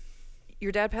 so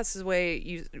your dad passes away,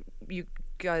 you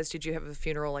guys, did you have a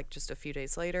funeral like just a few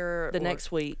days later? The or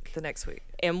next week. The next week.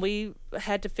 And we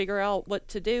had to figure out what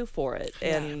to do for it,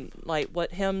 and like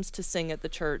what hymns to sing at the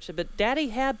church. But Daddy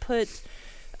had put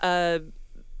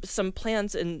some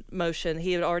plans in motion.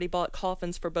 He had already bought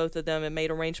coffins for both of them and made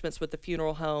arrangements with the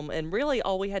funeral home. And really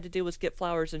all we had to do was get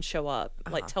flowers and show up.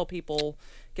 Like tell people,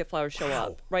 get flowers, show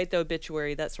up. Write the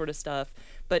obituary, that sort of stuff.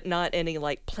 But not any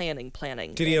like planning.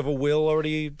 Did he have a will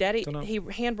already? Daddy, done up? he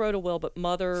hand wrote a will, but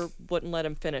Mother wouldn't let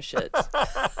him finish it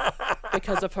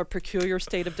because of her peculiar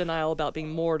state of denial about being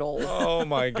mortal. Oh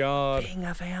my God. Being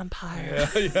a vampire.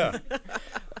 Yeah.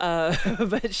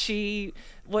 But she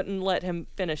wouldn't let him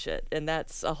finish it, and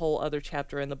that's a whole other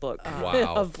chapter in the book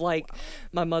of like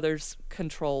my mother's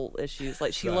control issues.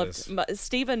 Like she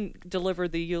Stephen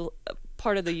delivered the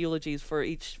part of the eulogies for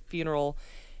each funeral,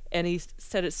 and he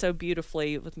said it so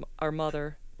beautifully with our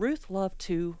mother. Ruth loved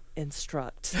to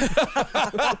instruct.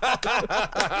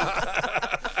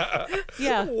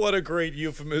 Yeah. What a great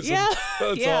euphemism. Yeah.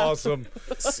 That's awesome.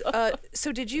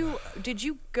 So did you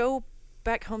go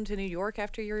back home to New York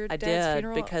after your dad's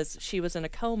funeral? I did, because she was in a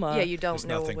coma. Yeah, you don't There's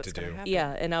know nothing what's to going to do. happen.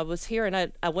 Yeah, and I was here,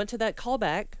 and I went to that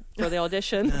callback for the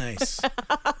audition. Nice.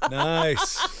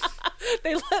 Nice.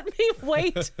 They let me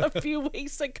wait a few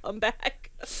weeks to come back.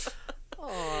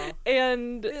 Aw.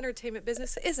 And The entertainment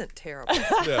business isn't terrible.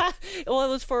 Yeah. well, it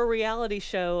was for a reality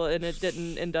show, and it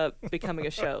didn't end up becoming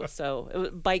a show. So it was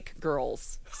Bike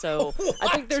Girls. So I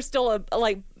think there's still a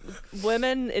like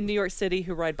women in New York City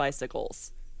who ride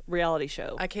bicycles reality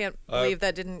show. I can't believe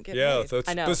that didn't get Yeah, made. that's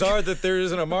I know. bizarre that there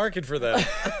isn't a market for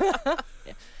that.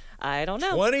 I don't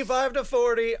know. 25 to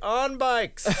 40 on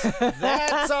bikes.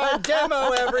 That's our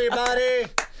demo, everybody.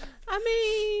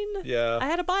 I mean, Yeah. I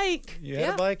had a bike. You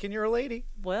had a bike and you're a lady.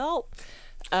 Well,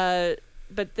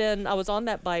 but then I was on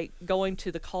that bike going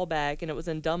to the callback, and it was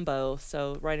in Dumbo,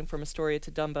 so writing from Astoria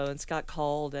to Dumbo, and Scott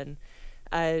called, and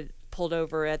I pulled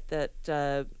over at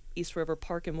that East River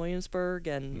Park in Williamsburg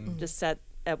and just sat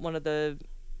at one of the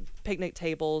picnic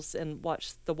tables and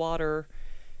watched the water,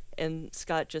 and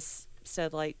Scott just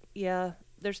said, like, yeah,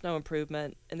 there's no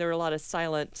improvement, and there were a lot of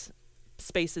silent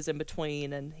spaces in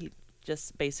between, and he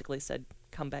just basically said,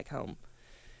 come back home.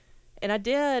 And I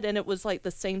did, and it was like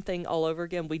the same thing all over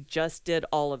again. We just did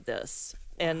all of this.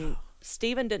 And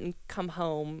Stephen didn't come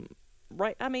home,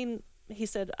 right? I mean, he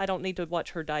said, I don't need to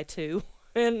watch her die too.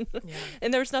 And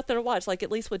and there was nothing to watch. Like,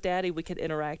 at least with Daddy, we could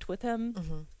interact with him.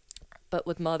 Mm-hmm. But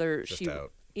with Mother, Just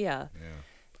out. Yeah.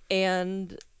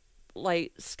 And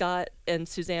like Scott and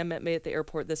Suzanne met me at the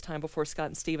airport this time before Scott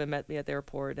and Stephen met me at the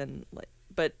airport. And like,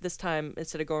 but this time,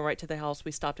 instead of going right to the house,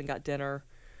 we stopped and got dinner.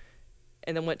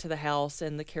 And then went to the house,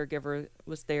 and the caregiver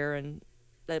was there, and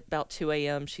at about 2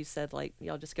 a.m. she said, like,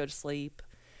 y'all just go to sleep.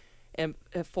 And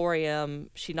at 4 a.m.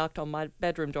 she knocked on my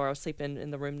bedroom door. I was sleeping in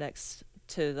the room next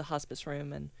to the hospice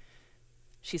room, and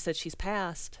she said, she's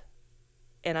passed.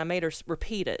 And I made her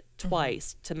repeat it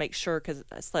twice to make sure, because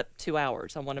I slept 2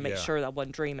 hours. I want to make sure that I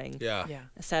wasn't dreaming. Yeah.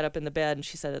 I sat up in the bed, and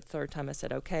she said it the third time. I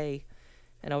said, okay.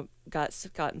 And I got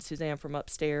Scott and Suzanne from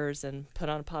upstairs and put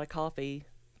on a pot of coffee,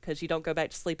 because you don't go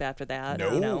back to sleep after that.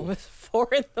 No. You know, it's 4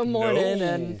 a.m,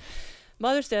 and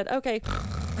Mother's dead. Okay.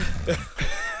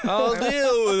 I'll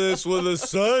deal with this when the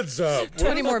sun's up.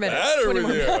 20 more minutes. Matter 20 with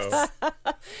more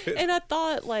you? And I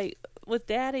thought, like, with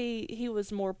Daddy, he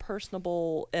was more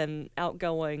personable and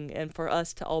outgoing, and for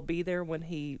us to all be there when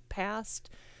he passed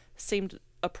seemed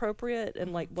appropriate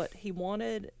and like what he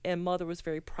wanted. And Mother was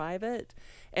very private,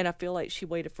 and I feel like she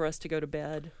waited for us to go to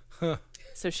bed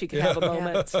so she could have a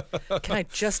moment. Can I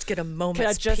just get a moment's Can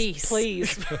I just peace?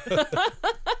 please?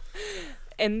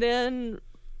 And then,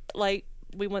 like,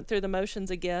 we went through the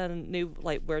motions again, knew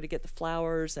like where to get the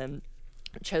flowers, and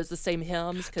chose the same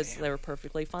hymns because they were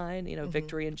perfectly fine. You know,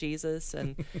 Victory in Jesus,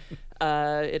 and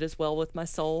It Is Well With My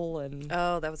Soul, and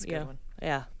Oh, that was a good one.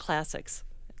 Yeah, classics.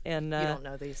 And You don't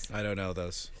know these. I don't know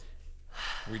those.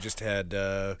 We just had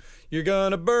You're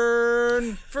Gonna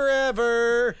Burn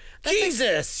Forever.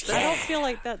 Jesus! I don't feel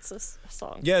like that's a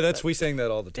song. Yeah, we sang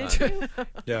that all the time. Did you?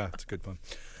 Yeah, it's a good one.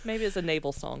 Maybe it's a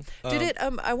naval song. Did it?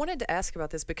 I wanted to ask about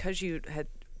this because you had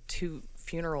 2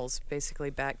 funerals basically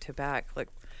back to back. Like,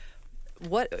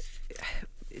 what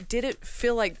did it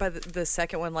feel like by the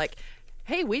second one? Like,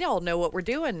 hey, we all know what we're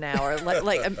doing now, or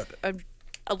like I'm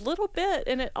A little bit,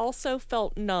 and it also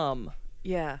felt numb.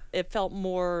 yeah. It felt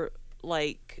more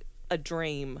like a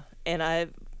dream, and I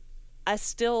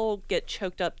still get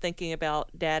choked up thinking about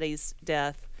Daddy's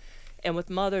death. And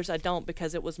with Mother's, I don't,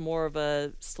 because it was more of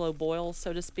a slow boil,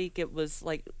 so to speak. It was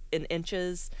like in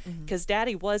inches, because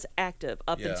Daddy was active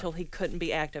up until he couldn't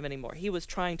be active anymore. He was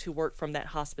trying to work from that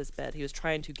hospice bed. He was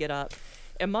trying to get up.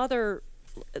 And Mother,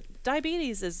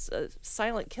 diabetes is a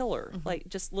silent killer. Like,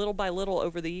 just little by little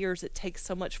over the years, it takes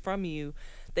so much from you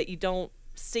that you don't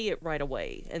see it right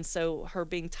away. And so her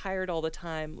being tired all the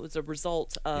time was a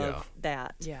result of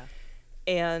that. Yeah.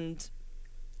 And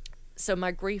so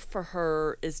my grief for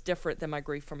her is different than my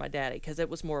grief for my daddy, because it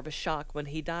was more of a shock when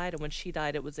he died, and when she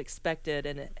died it was expected,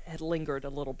 and it had lingered a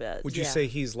little bit. Would you say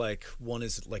he's like, one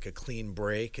is like a clean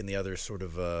break and the other sort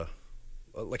of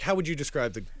like, how would you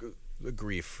describe the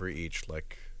grief for each?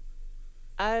 Like,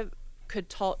 I could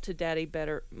talk to Daddy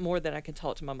more than I can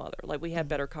talk to my mother. Like, we had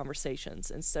better conversations,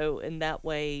 and so in that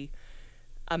way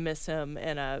I miss him,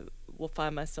 and I will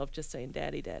find myself just saying,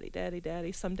 "Daddy, Daddy, Daddy,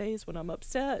 Daddy." Some days when I'm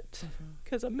upset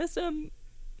because I miss him.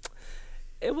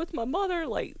 And with my mother,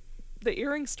 like the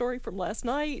earring story from last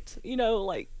night,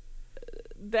 like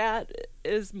that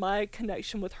is my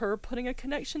connection with her, putting a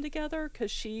connection together,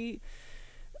 because she,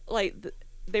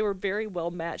 they were very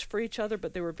well matched for each other,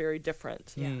 but they were very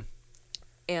different. Yeah.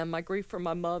 And my grief for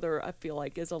my mother, I feel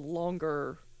like, is a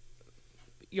longer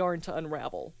yarn to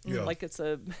unravel. Yeah. Like it's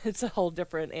a whole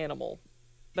different animal.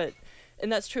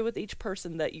 And that's true with each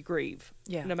person that you grieve.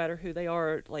 Yeah. No matter who they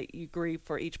are, like you grieve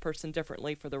for each person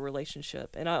differently for the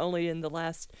relationship. And I only in the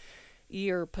last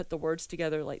year put the words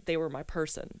together like they were my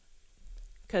person.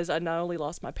 Because I not only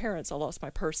lost my parents, I lost my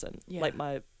person. Yeah. Like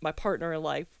my partner in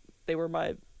life, they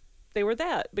were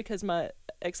that, because my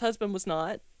ex-husband was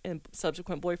not, and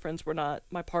subsequent boyfriends were not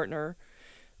my partner,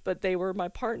 but they were my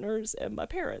partners and my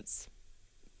parents.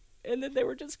 And then they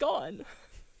were just gone.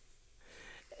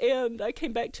 And I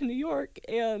came back to New York,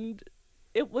 and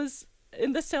it was,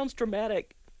 and this sounds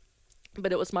dramatic,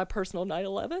 but it was my personal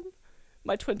 9/11.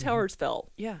 My Twin Towers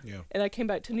fell. Yeah. Yeah. And I came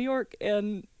back to New York,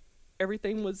 and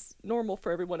everything was normal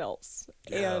for everyone else.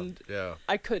 Yeah. And Yeah.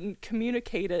 I couldn't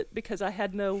communicate it because I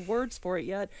had no words for it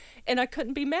yet. And I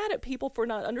couldn't be mad at people for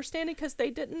not understanding, because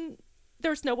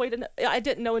there's no way to know. I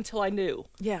didn't know until I knew.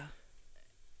 Yeah.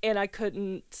 And I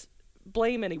couldn't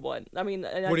blame anyone. I mean,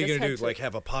 and What are you going gonna do? Like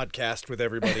have a podcast with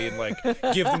everybody and like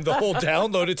give them the whole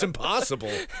download? It's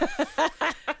impossible.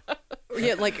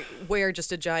 Yeah, like wear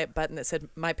just a giant button that said,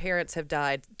 "My parents have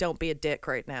died. Don't be a dick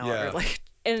right now." Yeah. Or like,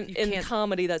 And you in can't-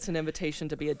 comedy, that's an invitation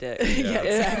to be a dick. Yeah,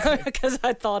 exactly. Because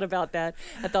I thought about that.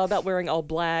 I thought about wearing all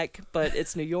black, but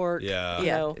it's New York. Yeah. You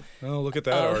Yeah. know. Oh, look at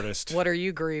that artist. What are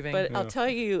you grieving? But I'll tell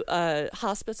you,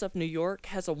 Hospice of New York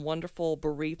has a wonderful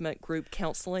bereavement group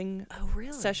counseling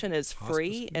really? session. It's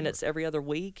free, and it's every other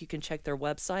week. You can check their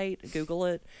website, Google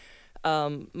it.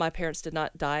 My parents did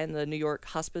not die in the New York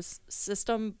hospice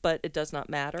system, but it does not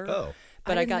matter. Oh.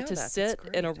 But I I didn't got know to that. That's sit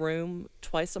in a great. room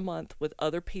twice a month with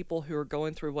other people who are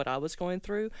going through what I was going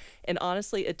through. And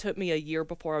honestly, it took me a year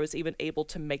before I was even able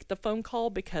to make the phone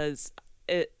call, because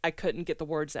I couldn't get the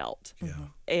words out. Yeah.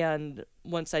 And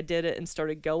once I did it and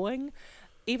started going,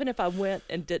 even if I went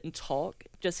and didn't talk,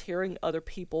 just hearing other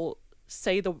people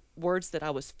say the words that I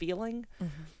was feeling,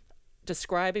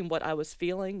 describing what I was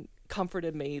feeling,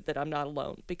 comforted me that I'm not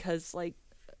alone. Because, like,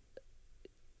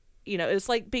 it's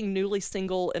like being newly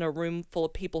single in a room full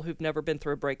of people who've never been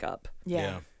through a breakup,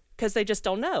 yeah. because they just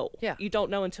don't know. Yeah. You don't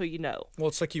know until you know. Well,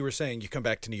 it's like you were saying, you come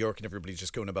back to New York and everybody's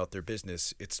just going about their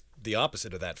business. It's the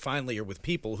opposite of that. Finally, you're with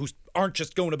people who aren't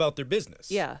just going about their business.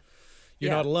 Yeah.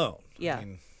 You're Yeah. not alone. Yeah.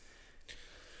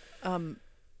 I mean,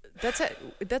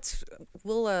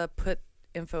 We'll put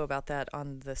info about that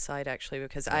on the site, actually,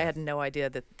 because I had no idea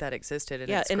that existed. And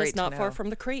Yeah, it's and great it's not to far know. from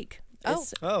the creek. Oh.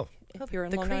 It's- oh, if you're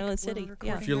in The Long creek Island where City. we're Yeah.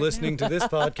 recording. if you're Right listening to this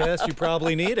podcast, you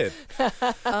probably need it. We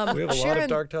have a lot Sharon, of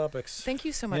dark topics. Thank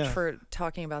you so much Yeah. for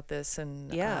talking about this.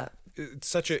 And Yeah. It's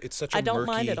such a I don't murky...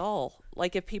 mind at all.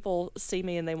 Like, if people see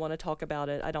me and they want to talk about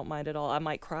it, I don't mind at all. I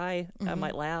might cry. I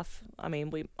might laugh. I mean,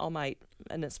 we all might,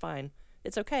 and it's fine.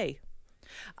 It's okay.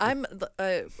 I'm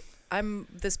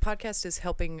this podcast is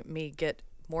helping me get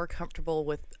more comfortable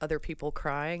with other people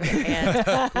crying and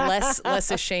less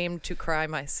ashamed to cry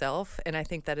myself, and I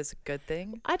think that is a good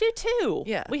thing. I do too.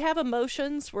 Yeah. We have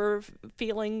emotions. We're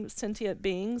feeling sentient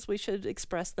beings. We should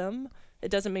express them. It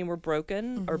doesn't mean we're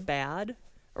broken or bad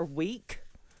or weak.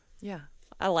 Yeah,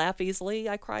 I laugh easily.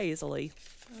 I cry easily.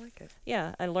 I like it.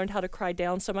 Yeah. I learned how to cry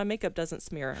down so my makeup doesn't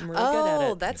smear. I'm really good at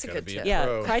Oh, it. that's a Gotta good be a tip. Yeah,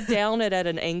 pro. cry down it at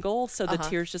an angle so the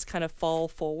tears just kind of fall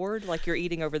forward like you're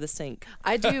eating over the sink.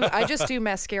 I just do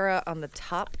mascara on the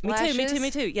top Me too, lashes.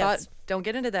 me too, yes. Don't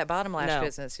get into that bottom lash No.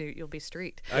 business. You'll be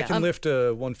streaked. I can lift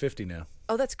 150 now.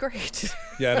 Oh, that's great.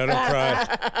 Yeah, and I don't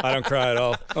cry. I don't cry at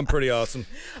all. I'm pretty awesome.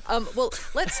 Well,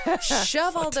 let's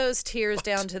shove all those tears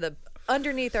down to the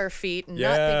underneath our feet and not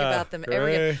think Yeah, about them ever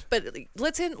again. great. But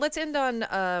let's end on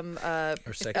Our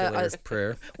secular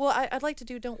prayer. well, I'd like to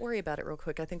do "Don't Worry About It" real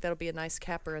quick. I think that'll be a nice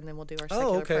capper, and then we'll do our Oh,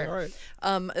 secular okay, prayer.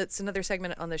 all right. It's another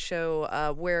segment on the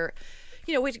show where,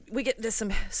 we get into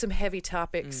some heavy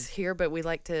topics here, but we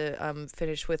like to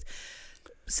finish with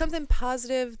something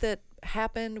positive that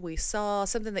happened. We saw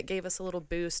something that gave us a little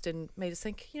boost and made us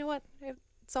think, you know what,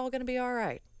 it's all going to be all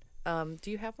right.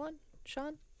 Do you have one,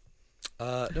 Sean?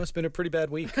 No, it's been a pretty bad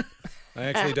week. I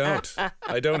actually don't.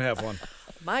 I don't have one.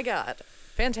 My God.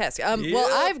 Fantastic. Well, Yeah.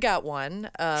 I've got one.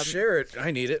 Share it. I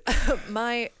need it.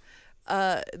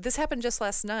 This happened just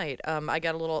last night. I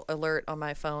got a little alert on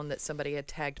my phone that somebody had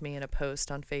tagged me in a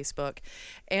post on Facebook,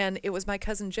 and it was my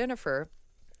cousin Jennifer.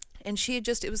 And she had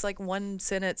just, it was like one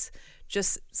sentence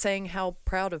just saying how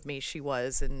proud of me she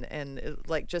was. And it,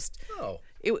 like, just,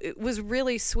 it was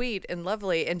really sweet and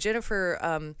lovely. And Jennifer,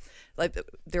 like,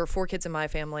 there were 4 kids in my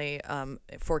family,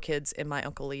 4 kids in my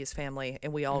Uncle Lee's family,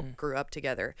 and we all grew up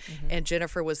together. And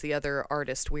Jennifer was the other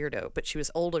artist weirdo, but she was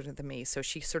older than me, so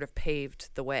she sort of paved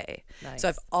the way. Nice. So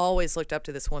I've always looked up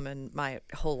to this woman my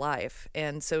whole life.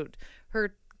 And so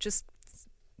her just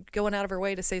going out of her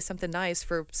way to say something nice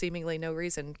for seemingly no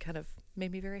reason kind of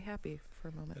made me very happy for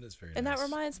a moment. That is very And nice. that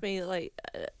reminds me, like,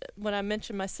 when I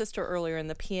mentioned my sister earlier in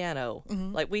the piano,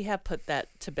 like, we have put that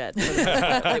to bed. For the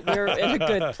moment. Like, we're in a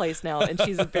good place now, and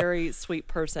she's a very sweet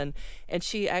person. And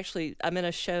she actually, I'm in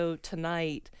a show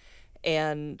tonight,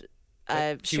 and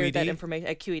I've shared that QED? information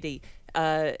at QED,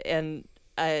 and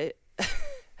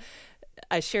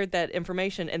I shared that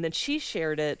information, and then she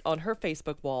shared it on her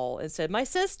Facebook wall and said, "My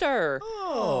sister."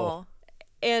 Oh.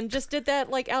 And just did that,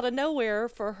 like, out of nowhere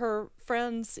for her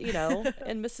friends, you know,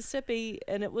 in Mississippi.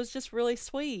 And it was just really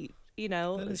sweet, you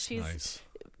know. That is She's nice.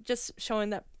 just showing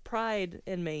that pride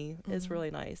in me is really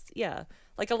nice. Yeah.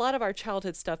 Like, a lot of our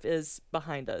childhood stuff is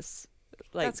behind us,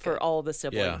 like, That's for good. all the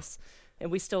siblings. And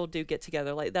we still do get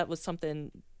together. Like, that was something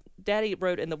Daddy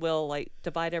wrote in the will, like,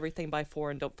 divide everything by 4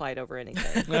 and don't fight over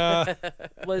anything.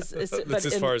 That's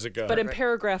as far as it goes. But in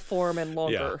paragraph form and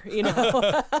longer, you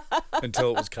know.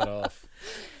 Until it was cut off.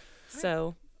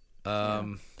 So, I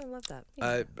love that.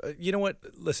 You know what?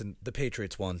 Listen, the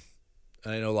Patriots won.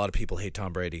 I know a lot of people hate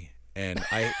Tom Brady, and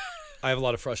I have a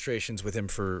lot of frustrations with him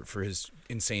for his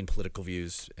insane political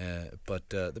views.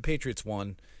 But the Patriots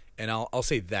won, and I'll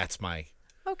say that's my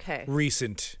Okay.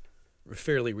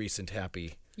 fairly recent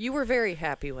happy. You were very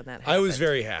happy when that happened. I was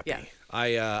very happy. Yeah.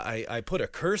 I put a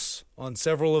curse on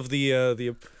several of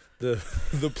the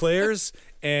players,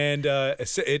 and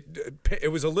it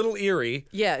was a little eerie.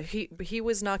 Yeah, he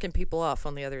was knocking people off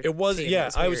on the other It was, team. yeah.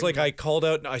 It I was weird. like, I called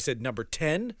out, and I said number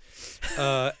 10,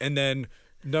 and then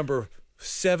number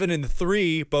 7 and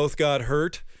 3 both got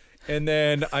hurt. And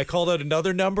then I called out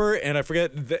another number, and I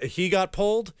forget that he got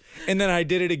pulled. And then I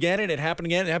did it again, and it happened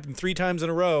again. It happened 3 times in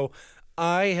a row.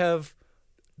 I have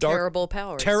terrible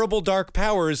powers. terrible dark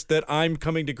powers that I'm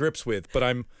coming to grips with, but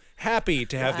I'm happy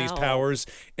to have these Wow. powers,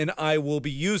 and I will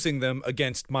be using them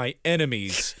against my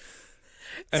enemies.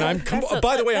 And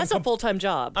that's I'm a full-time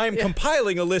job. I'm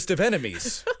compiling a list of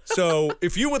enemies. So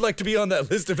if you would like to be on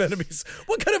that list of enemies,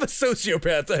 what kind of a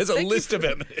sociopath has a list of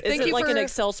enemies? Is Thank it you like an for-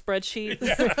 Excel spreadsheet?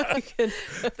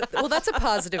 Well, that's a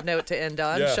positive note to end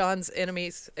on. Yeah. Sean's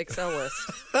enemies Excel list.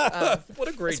 What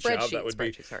a great job Spreadsheet, that would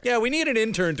be. spreadsheet, sorry. Yeah, we need an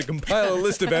intern to compile a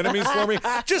list of enemies for me.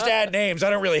 Just add names.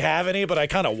 I don't really have any, but I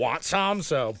kind of want some,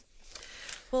 so.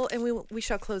 Well, and we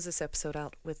shall close this episode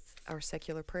out with our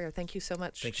secular prayer. Thank you so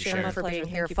much, Thank you, Sharon, Sharon. for being Pleasure.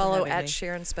 here. Thank you for Follow having at me.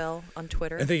 Sharon Spell on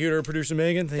Twitter. And thank you to our producer,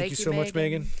 Megan. Thank you so much,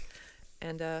 Megan.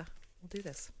 And we'll do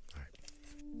this.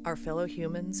 Our fellow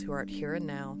humans who art here and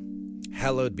now,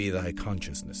 Hallowed be thy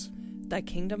consciousness. Thy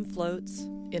kingdom floats.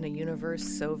 in a universe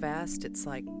so vast it's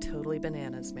like totally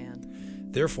bananas, man.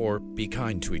 Therefore, be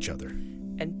kind to each other.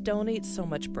 And don't eat so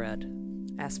much bread,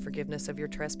 Ask forgiveness of your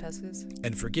trespasses.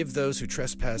 And forgive those who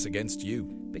trespass against you.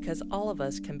 because all of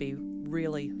us can be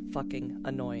really fucking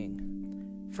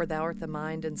annoying. For thou art the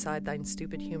mind inside thine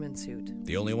stupid human suit,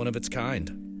 The only one of its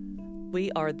kind.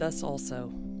 We are thus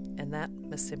also. and that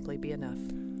must simply be enough.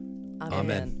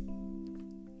 Amen.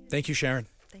 Thank you, Sharon.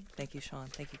 Thank you, Sean.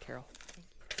 Thank you, Carol.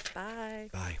 Bye.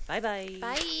 Bye. Bye-bye.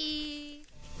 Bye.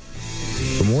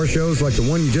 For more shows like the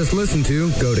one you just listened to,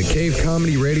 go to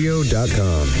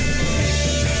cavecomedyradio.com.